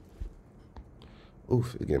to.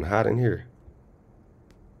 Oof, it's getting hot in here.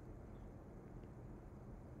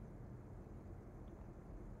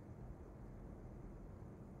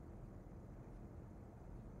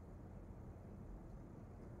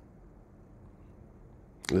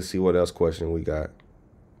 Let's see what else question we got.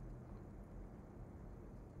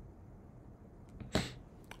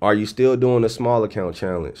 Are you still doing the small account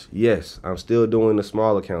challenge? Yes, I'm still doing the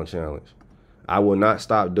small account challenge. I will not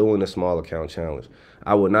stop doing the small account challenge.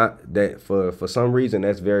 I will not, that for some reason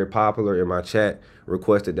that's very popular in my chat,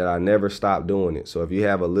 requested that I never stop doing it. So if you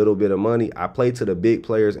have a little bit of money, I play to the big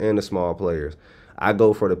players and the small players. I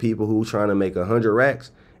go for the people who trying to make 100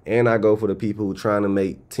 racks, and I go for the people who trying to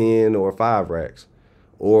make 10 or 5 racks.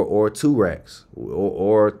 Or 2 racks,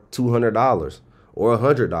 or $200, or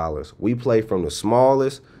 $100. We play from the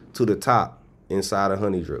smallest to the top inside a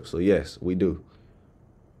honey drip. So yes, we do.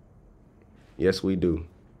 Yes, we do.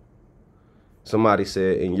 Somebody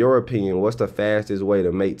said, in your opinion, what's the fastest way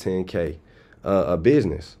to make 10K? A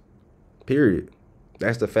business, period.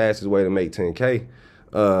 That's the fastest way to make 10K.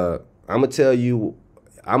 I'm gonna tell you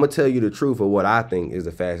the truth of what I think is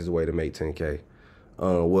the fastest way to make 10K.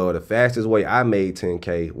 Well, the fastest way I made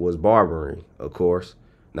 10K was barbering, of course.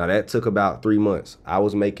 Now that took about 3 months. I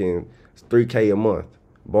was making 3K a month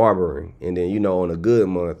barbering, and then, you know, on a good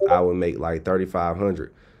month I would make like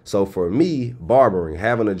 3,500. So for me, barbering,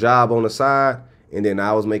 having a job on the side, and then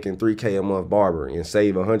I was making 3K a month barbering and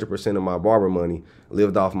save 100% of my barber money,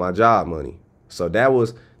 lived off my job money. So that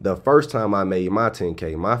was the first time I made my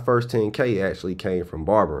 10K. My first 10K actually came from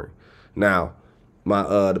barbering. Now,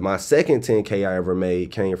 my second 10K I ever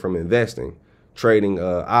made came from investing, trading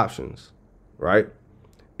options, right?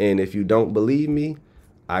 And if you don't believe me,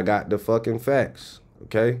 I got the fucking facts,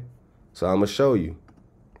 okay? So I'm gonna show you.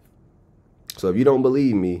 So if you don't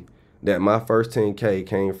believe me that my first 10K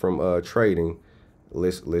came from trading,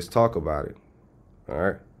 let's talk about it. All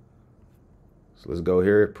right. So let's go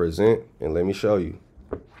here, present, and let me show you.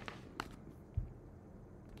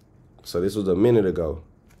 So this was a minute ago.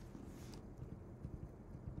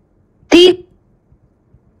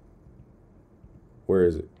 Where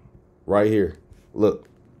is it? Right here. Look.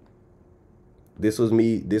 This was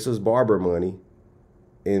me. This was barber money.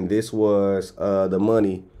 And this was the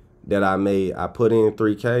money that I made. I put in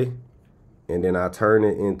 3K and then I turned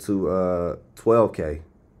it into 12K.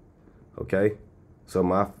 Okay. So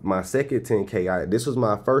my second 10K, this was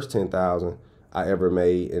my first 10,000 I ever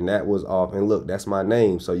made, and that was off. And look, that's my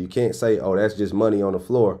name. So you can't say, oh, that's just money on the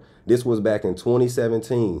floor. This was back in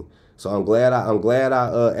 2017. So I'm glad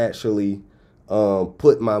I actually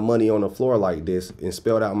put my money on the floor like this and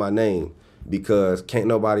spelled out my name, because can't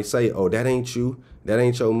nobody say, oh, that ain't you, that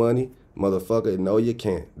ain't your money, motherfucker. No, you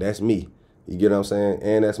can't. That's me. You get what I'm saying?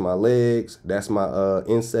 And that's my legs. That's my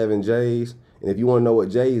N7 J's. And if you want to know what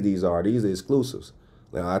J's these are exclusives.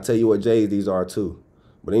 Now I'll tell you what J's these are too.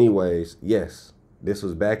 But anyways, yes, this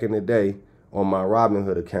was back in the day on my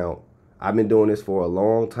Robinhood account. I've been doing this for a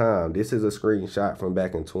long time. This is a screenshot from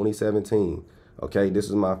back in 2017. Okay, this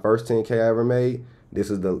is my first 10K I ever made.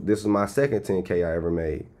 This is my second 10K I ever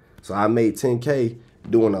made. So I made 10K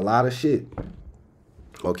doing a lot of shit.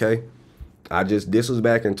 Okay, this was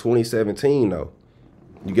back in 2017 though.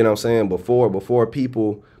 You get what I'm saying? Before it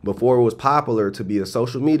was popular to be a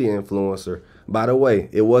social media influencer. By the way,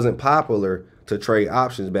 it wasn't popular to trade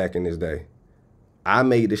options back in this day. I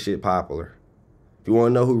made this shit popular. If you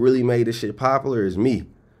want to know who really made this shit popular, it's me.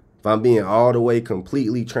 If I'm being all the way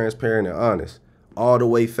completely transparent and honest, all the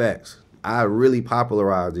way facts, I really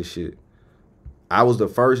popularized this shit. I was the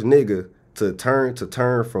first nigga to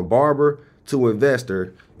turn from barber to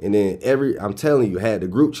investor, and then I'm telling you, had the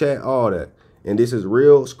group chat, all that. And this is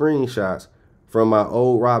real screenshots from my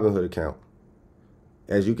old Robinhood account.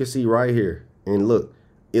 As you can see right here. And look,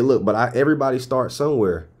 but everybody starts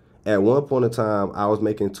somewhere. At one point in time, I was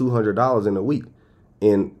making $200 in a week.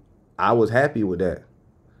 And I was happy with that.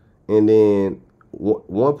 And then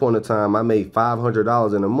one point in time, I made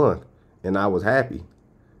 $500 in a month. And I was happy.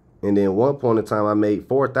 And then one point in time, I made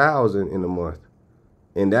 $4,000 in a month.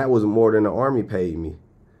 And that was more than the Army paid me.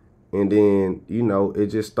 And then, you know, it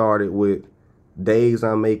just started with days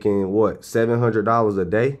I'm making, what, $700 a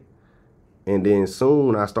day? And then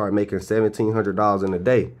soon I start making $1,700 in a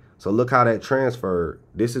day. So look how that transferred.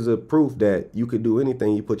 This is a proof that you could do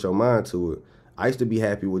anything you put your mind to it. I used to be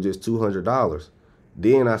happy with just $200.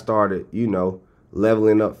 Then I started, you know,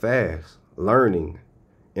 leveling up fast, learning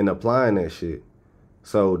and applying that shit.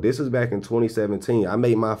 So this is back in 2017. I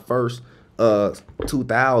made my first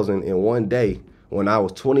 2,000 in one day when I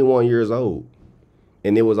was 21 years old.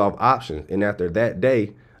 And it was off options. And after that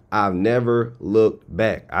day, I've never looked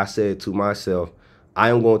back. I said to myself, I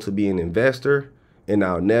am going to be an investor and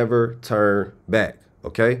I'll never turn back.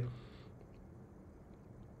 Okay?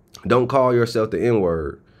 Don't call yourself the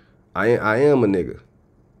N-word. I am a nigga.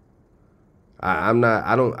 I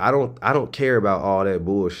don't care about all that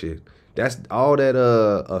bullshit. That's all that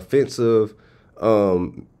offensive.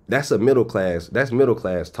 That's middle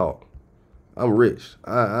class talk. I'm rich.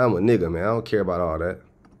 I'm a nigga, man. I don't care about all that.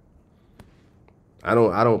 I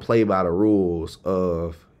don't play by the rules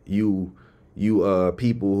of you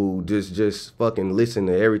people who just fucking listen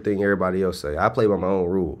to everything everybody else say. I play by my own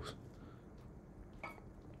rules.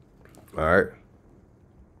 All right.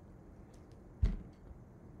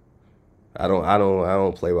 I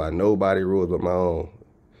don't play by nobody rules but my own.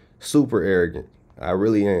 Super arrogant. I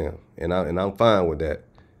really am. And I'm fine with that.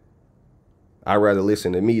 I'd rather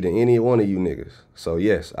listen to me than any one of you niggas. So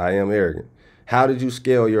yes, I am arrogant. How did you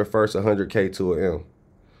scale your first 100K to an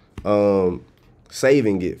M?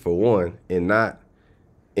 Saving it for one, and not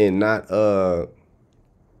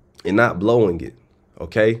blowing it.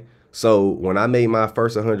 Okay. So when I made my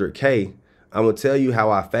first 100K, I'm gonna tell you how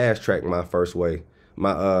I fast tracked my way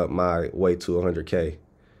to 100K.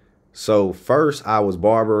 So first I was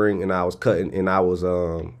barbering and I was cutting and I was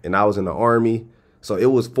in the Army. So it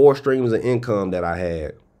was 4 streams of income that I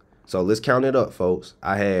had. So let's count it up, folks.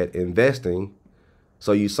 I had investing.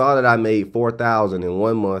 So you saw that I made 4,000 in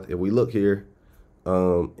 1 month. If we look here,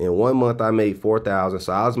 in 1 month I made 4,000.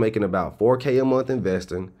 So I was making about 4K a month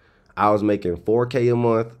investing. I was making 4K a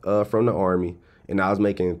month from the Army, and I was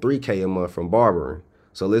making 3K a month from barbering.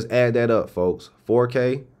 So let's add that up, folks.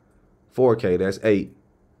 4K, that's 8.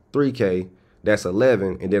 3K, that's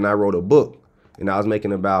 11. And then I wrote a book, and I was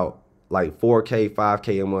making about like 4K,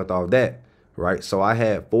 5K a month off that, right? So I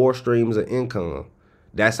had 4 streams of income.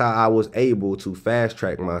 That's how I was able to fast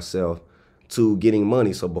track myself to getting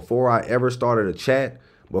money. So before I ever started a chat,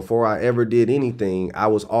 before I ever did anything, I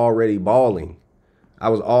was already balling. I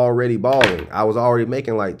was already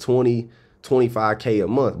making like 20, 25K a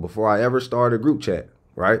month before I ever started a group chat,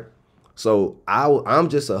 right? So I'm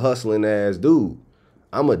just a hustling ass dude.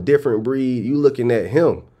 I'm a different breed. You looking at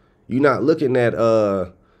him. You're not looking at,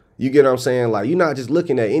 you get what I'm saying? Like, you're not just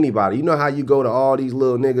looking at anybody. You know how you go to all these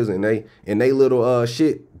little niggas and they little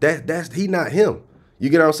shit. He not him. You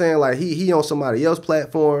get what I'm saying? Like, he on somebody else's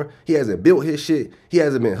platform. He hasn't built his shit. He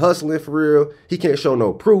hasn't been hustling for real. He can't show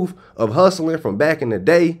no proof of hustling from back in the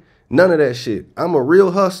day. None of that shit. I'm a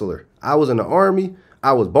real hustler. I was in the Army.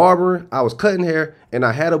 I was barbering. I was cutting hair. And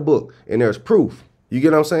I had a book. And there's proof. You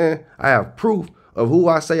get what I'm saying? I have proof of who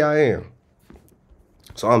I say I am.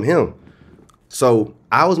 So I'm him. So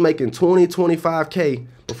I was making 20, 25K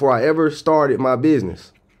before I ever started my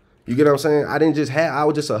business. You get what I'm saying? I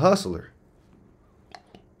was just a hustler.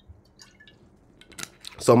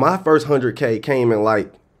 So my first 100K came in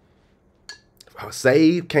like,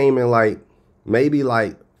 maybe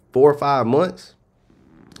like 4 or 5 months.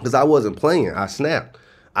 Because I wasn't playing. I snapped.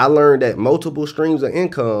 I learned that multiple streams of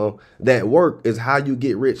income that work is how you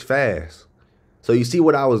get rich fast. So you see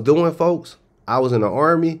what I was doing, folks? I was in the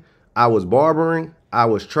army, I was barbering, I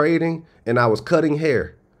was trading, and I was cutting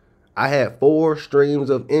hair. I had 4 streams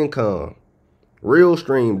of income. Real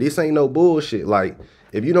stream. This ain't no bullshit. Like,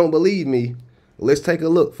 if you don't believe me, let's take a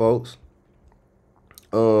look, folks.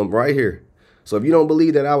 Right here. So if you don't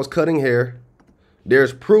believe that I was cutting hair,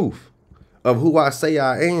 there's proof of who I say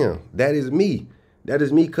I am. That is me. That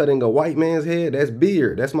is me cutting a white man's head. That's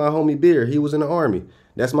Beard. That's my homie Beard. He was in the army.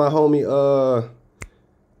 That's my homie,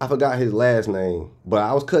 I forgot his last name, but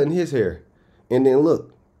I was cutting his hair. And then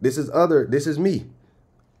look, this is me.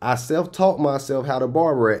 I self-taught myself how to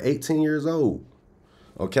barber at 18 years old.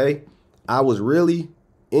 Okay? I was really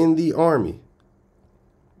in the army.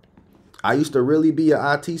 I used to really be an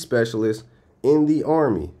IT specialist in the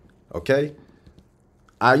army. Okay?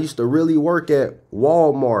 I used to really work at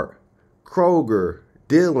Walmart, Kroger,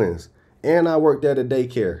 Dillon's, and I worked at a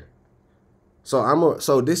daycare.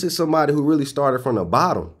 So this is somebody who really started from the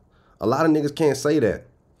bottom. A lot of niggas can't say that.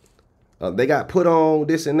 They got put on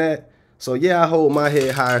this and that. So yeah, I hold my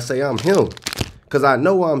head high and say I'm him. Cause I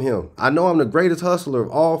know I'm him. I know I'm the greatest hustler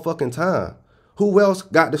of all fucking time. Who else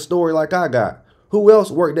got the story like I got? Who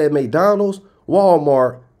else worked at McDonald's,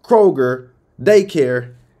 Walmart, Kroger,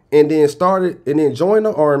 daycare, and then joined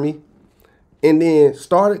the army, and then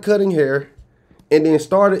started cutting hair, and then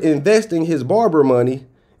started investing his barber money,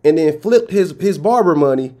 and then flipped his barber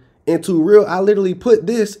money into real. I literally put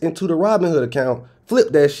this into the Robinhood account,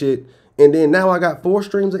 flipped that shit, and then now I got 4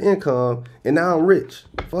 streams of income, and now I'm rich.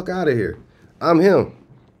 Fuck out of here. I'm him.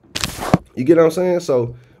 You get what I'm saying?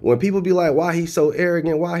 So when people be like, why he's so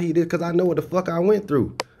arrogant, why he did, because I know what the fuck I went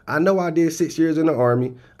through. I know I did 6 years in the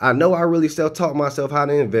army. I know I really self-taught myself how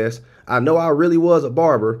to invest. I know I really was a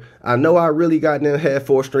barber. I know I really had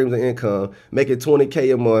 4 streams of income, making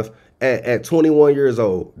 $20K a month at 21 years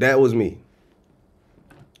old. That was me.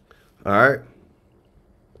 All right.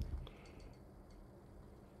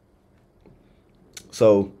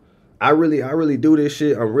 So I really do this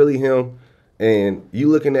shit. I'm really him. And you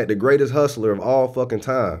looking at the greatest hustler of all fucking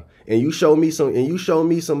time. And you show me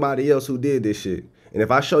somebody else who did this shit. And if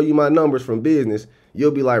I show you my numbers from business,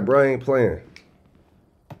 you'll be like, bro, I ain't playing.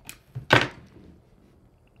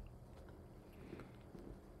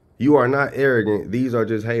 You are not arrogant. These are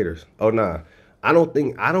just haters. Oh nah. I don't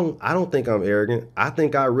think I'm arrogant. I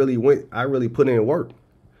think I really put in work.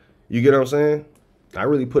 You get what I'm saying? I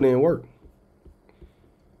really put in work.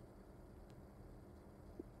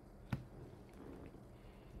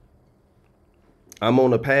 I'm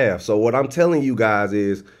on the path. So what I'm telling you guys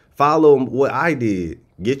is follow what I did.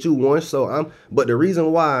 Get you one. But the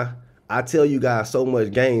reason why I tell you guys so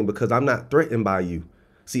much game, because I'm not threatened by you.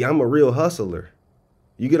 See, I'm a real hustler.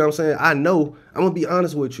 You get what I'm saying? I know. I'm gonna be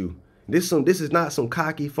honest with you. This is not some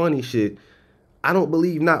cocky, funny shit. I don't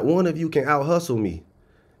believe not one of you can out hustle me.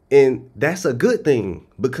 And that's a good thing,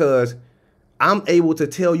 because I'm able to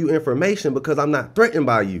tell you information because I'm not threatened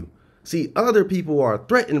by you. See, other people are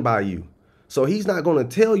threatened by you. So he's not going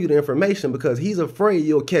to tell you the information because he's afraid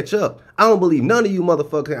you'll catch up. I don't believe none of you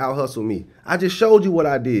motherfuckers can out hustle me. I just showed you what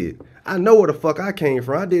I did. I know where the fuck I came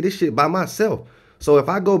from. I did this shit by myself. So if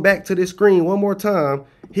I go back to this screen one more time,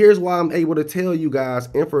 here's why I'm able to tell you guys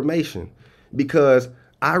information. Because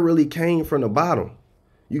I really came from the bottom.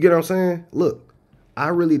 You get what I'm saying? Look, I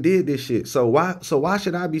really did this shit. So why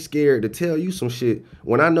should I be scared to tell you some shit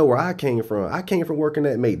when I know where I came from? I came from working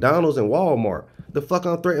at McDonald's and Walmart. The fuck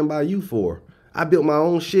I'm threatened by you for? I built my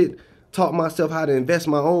own shit, taught myself how to invest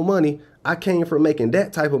my own money. I came from making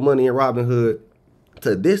that type of money in Robinhood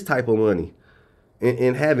to this type of money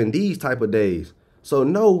and having these type of days. So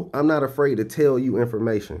no, I'm not afraid to tell you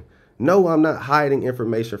information. No, I'm not hiding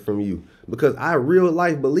information from you because I real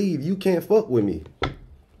life believe you can't fuck with me.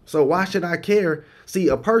 So why should I care? See,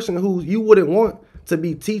 a person who you wouldn't want to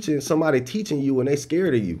be somebody teaching you and they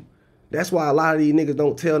scared of you. That's why a lot of these niggas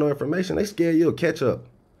don't tell no information. They scared you'll catch up.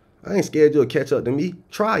 I ain't scared you'll catch up to me.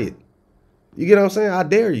 Try it. You get what I'm saying? I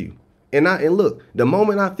dare you. And look, the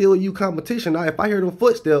moment I feel you competition, if I hear them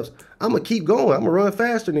footsteps, I'm going to keep going. I'm going to run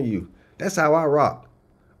faster than you. That's how I rock.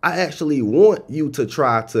 I actually want you to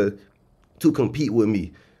try to compete with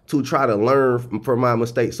me, to try to learn from my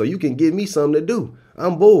mistakes so you can give me something to do.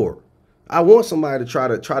 I'm bored. I want somebody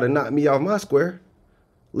to try to knock me off my square.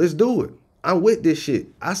 Let's do it. I'm with this shit.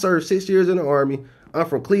 I served 6 years in the Army. I'm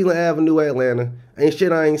from Cleveland Avenue, Atlanta. Ain't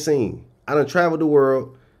shit I ain't seen. I done traveled the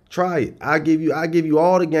world. Try it. I give you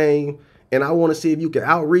all the game, and I want to see if you can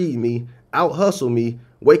outread me, out hustle me,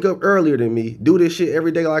 wake up earlier than me, do this shit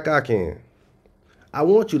every day like I can. I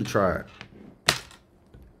want you to try it.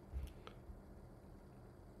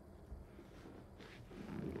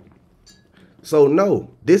 So no,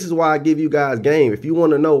 this is why I give you guys game. If you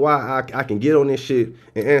want to know why I can get on this shit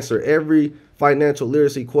and answer every financial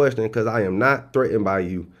literacy question, because I am not threatened by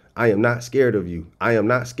you. I am not scared of you. I am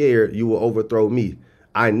not scared you will overthrow me.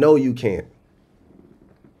 I know you can't.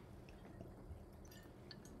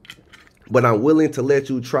 But I'm willing to let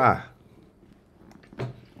you try.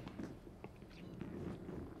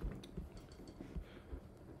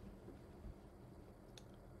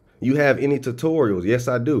 You have any tutorials? Yes,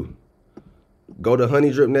 I do. Go to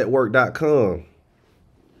honeydripnetwork.com.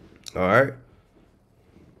 All right.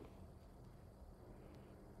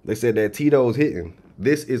 They said that Tito's hitting.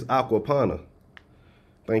 This is Aquapana.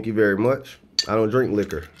 Thank you very much. I don't drink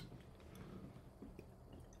liquor.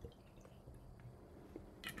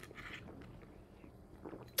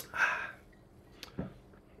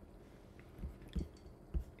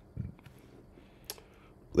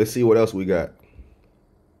 Let's see what else we got.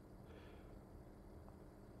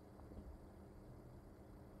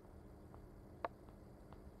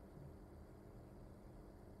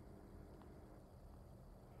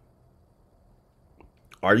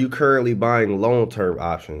 Are you currently buying long-term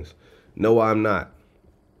options? No, I'm not.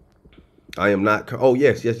 I am not. Oh,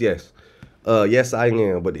 yes. Yes, I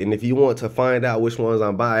am. But and if you want to find out which ones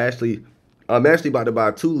I'm buying, I'm actually about to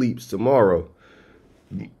buy 2 leaps tomorrow.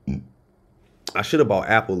 I should have bought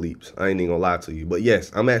Apple leaps. I ain't even gonna lie to you. But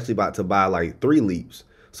yes, I'm actually about to buy like 3 leaps.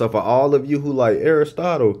 So for all of you who like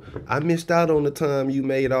Aristotle, I missed out on the time you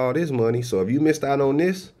made all this money. So if you missed out on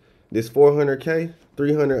this 400K,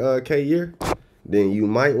 300K year, then you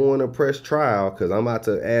might want to press trial, because I'm about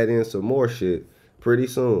to add in some more shit pretty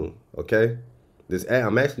soon. Okay,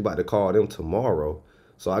 I'm actually about to call them tomorrow.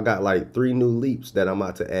 So I got like 3 new leaps that I'm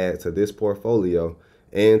about to add to this portfolio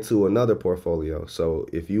and to another portfolio. So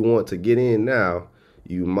if you want to get in now,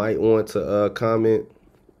 you might want to comment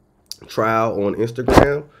trial on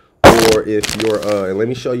Instagram, or if you're and let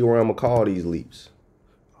me show you where I'm gonna call these leaps.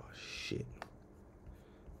 Oh shit.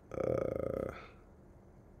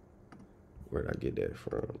 Where'd I get that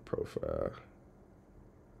from? Profile.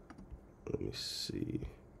 Let me see.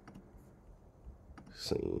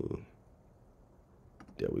 Scene.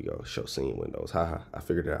 There we go. Show scene windows. Haha. I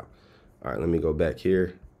figured it out. All right, let me go back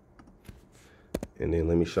here. And then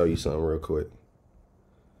let me show you something real quick.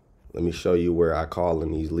 Let me show you where I call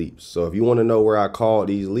in these leaps. So if you want to know where I call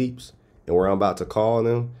these leaps and where I'm about to call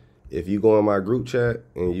them, if you go in my group chat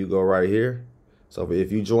and you go right here. So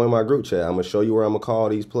if you join my group chat, I'm going to show you where I'm going to call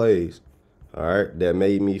these plays. All right, that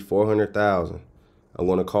made me 400,000. I'm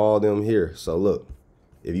going to call them here. So look,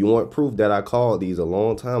 if you want proof that I called these a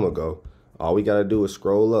long time ago, all we got to do is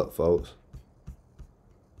scroll up, folks.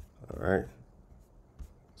 All right.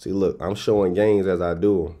 See, look, I'm showing gains as I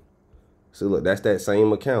do them. See, look, that's that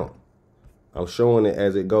same account. I'm showing it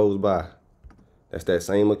as it goes by. That's that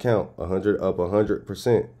same account, 100 up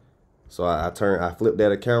 100%. So I flip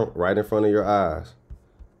that account right in front of your eyes.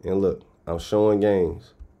 And look, I'm showing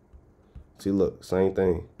gains. See, look, same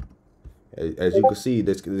thing. As you can see,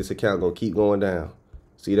 this account gonna keep going down.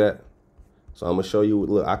 See that? So I'm gonna show you.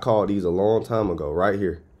 Look, I called these a long time ago, right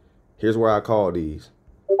here. Here's where I called these.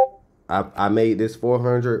 I made this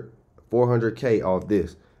 400K off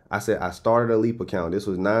this. I said I started a Leap account. This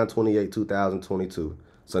was 9/28/2022.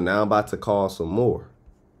 So now I'm about to call some more.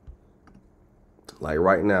 Like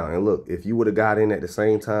right now. And look, if you would have got in at the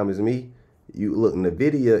same time as me, you look,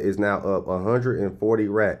 Nvidia is now up 140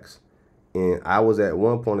 racks. And I was at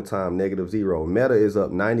one point in time -0. Meta is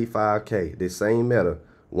up 95K. This same Meta,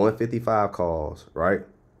 155 calls, right?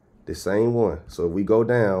 The same one. So if we go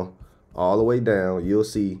down, all the way down, you'll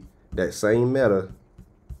see that same Meta.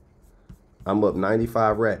 I'm up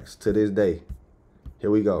 95 racks to this day. Here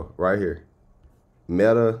we go, right here.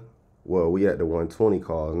 Meta, well, we at the 120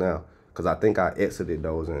 calls now, because I think I exited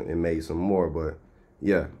those and made some more. But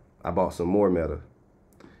yeah, I bought some more Meta.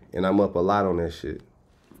 And I'm up a lot on that shit.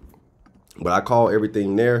 But I call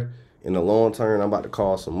everything there. In the long term, I'm about to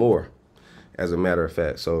call some more, as a matter of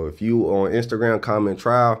fact. So if you on Instagram, comment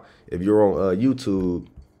trial. If you're on YouTube,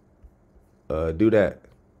 do that.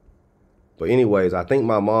 But anyways, I think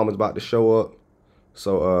my mom is about to show up.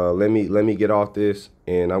 So let me get off this,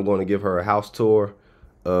 and I'm going to give her a house tour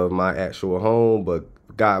of my actual home. But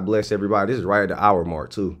God bless everybody. This is right at the hour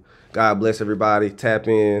mark too. God bless everybody. Tap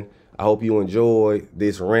in. I hope you enjoy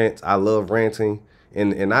this rant. I love ranting.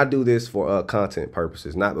 And I do this for content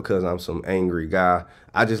purposes, not because I'm some angry guy.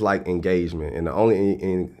 I just like engagement. And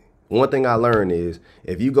one thing I learned is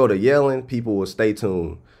if you go to yelling, people will stay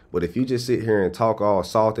tuned. But if you just sit here and talk all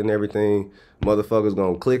soft and everything, motherfuckers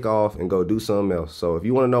gonna click off and go do something else. So if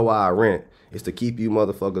you want to know why I rant, is to keep you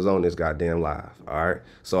motherfuckers on this goddamn live. All right.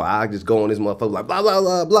 So I just go on this motherfucker like blah blah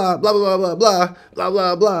blah blah blah blah blah blah blah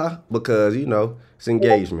blah blah because you know it's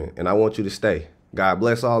engagement, and I want you to stay. God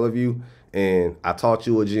bless all of you. And I taught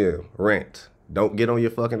you a gem. Rant. Don't get on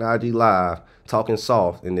your fucking IG live talking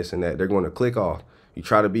soft and this and that. They're going to click off. You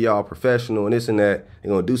try to be all professional and this and that, they're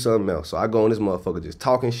going to do something else. So I go on this motherfucker just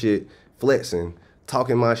talking shit, flexing,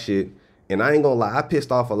 talking my shit. And I ain't going to lie, I pissed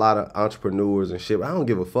off a lot of entrepreneurs and shit, but I don't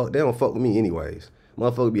give a fuck. They don't fuck with me anyways.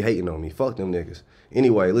 Motherfuckers be hating on me. Fuck them niggas.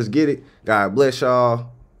 Anyway, let's get it. God bless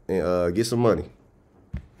y'all and get some money.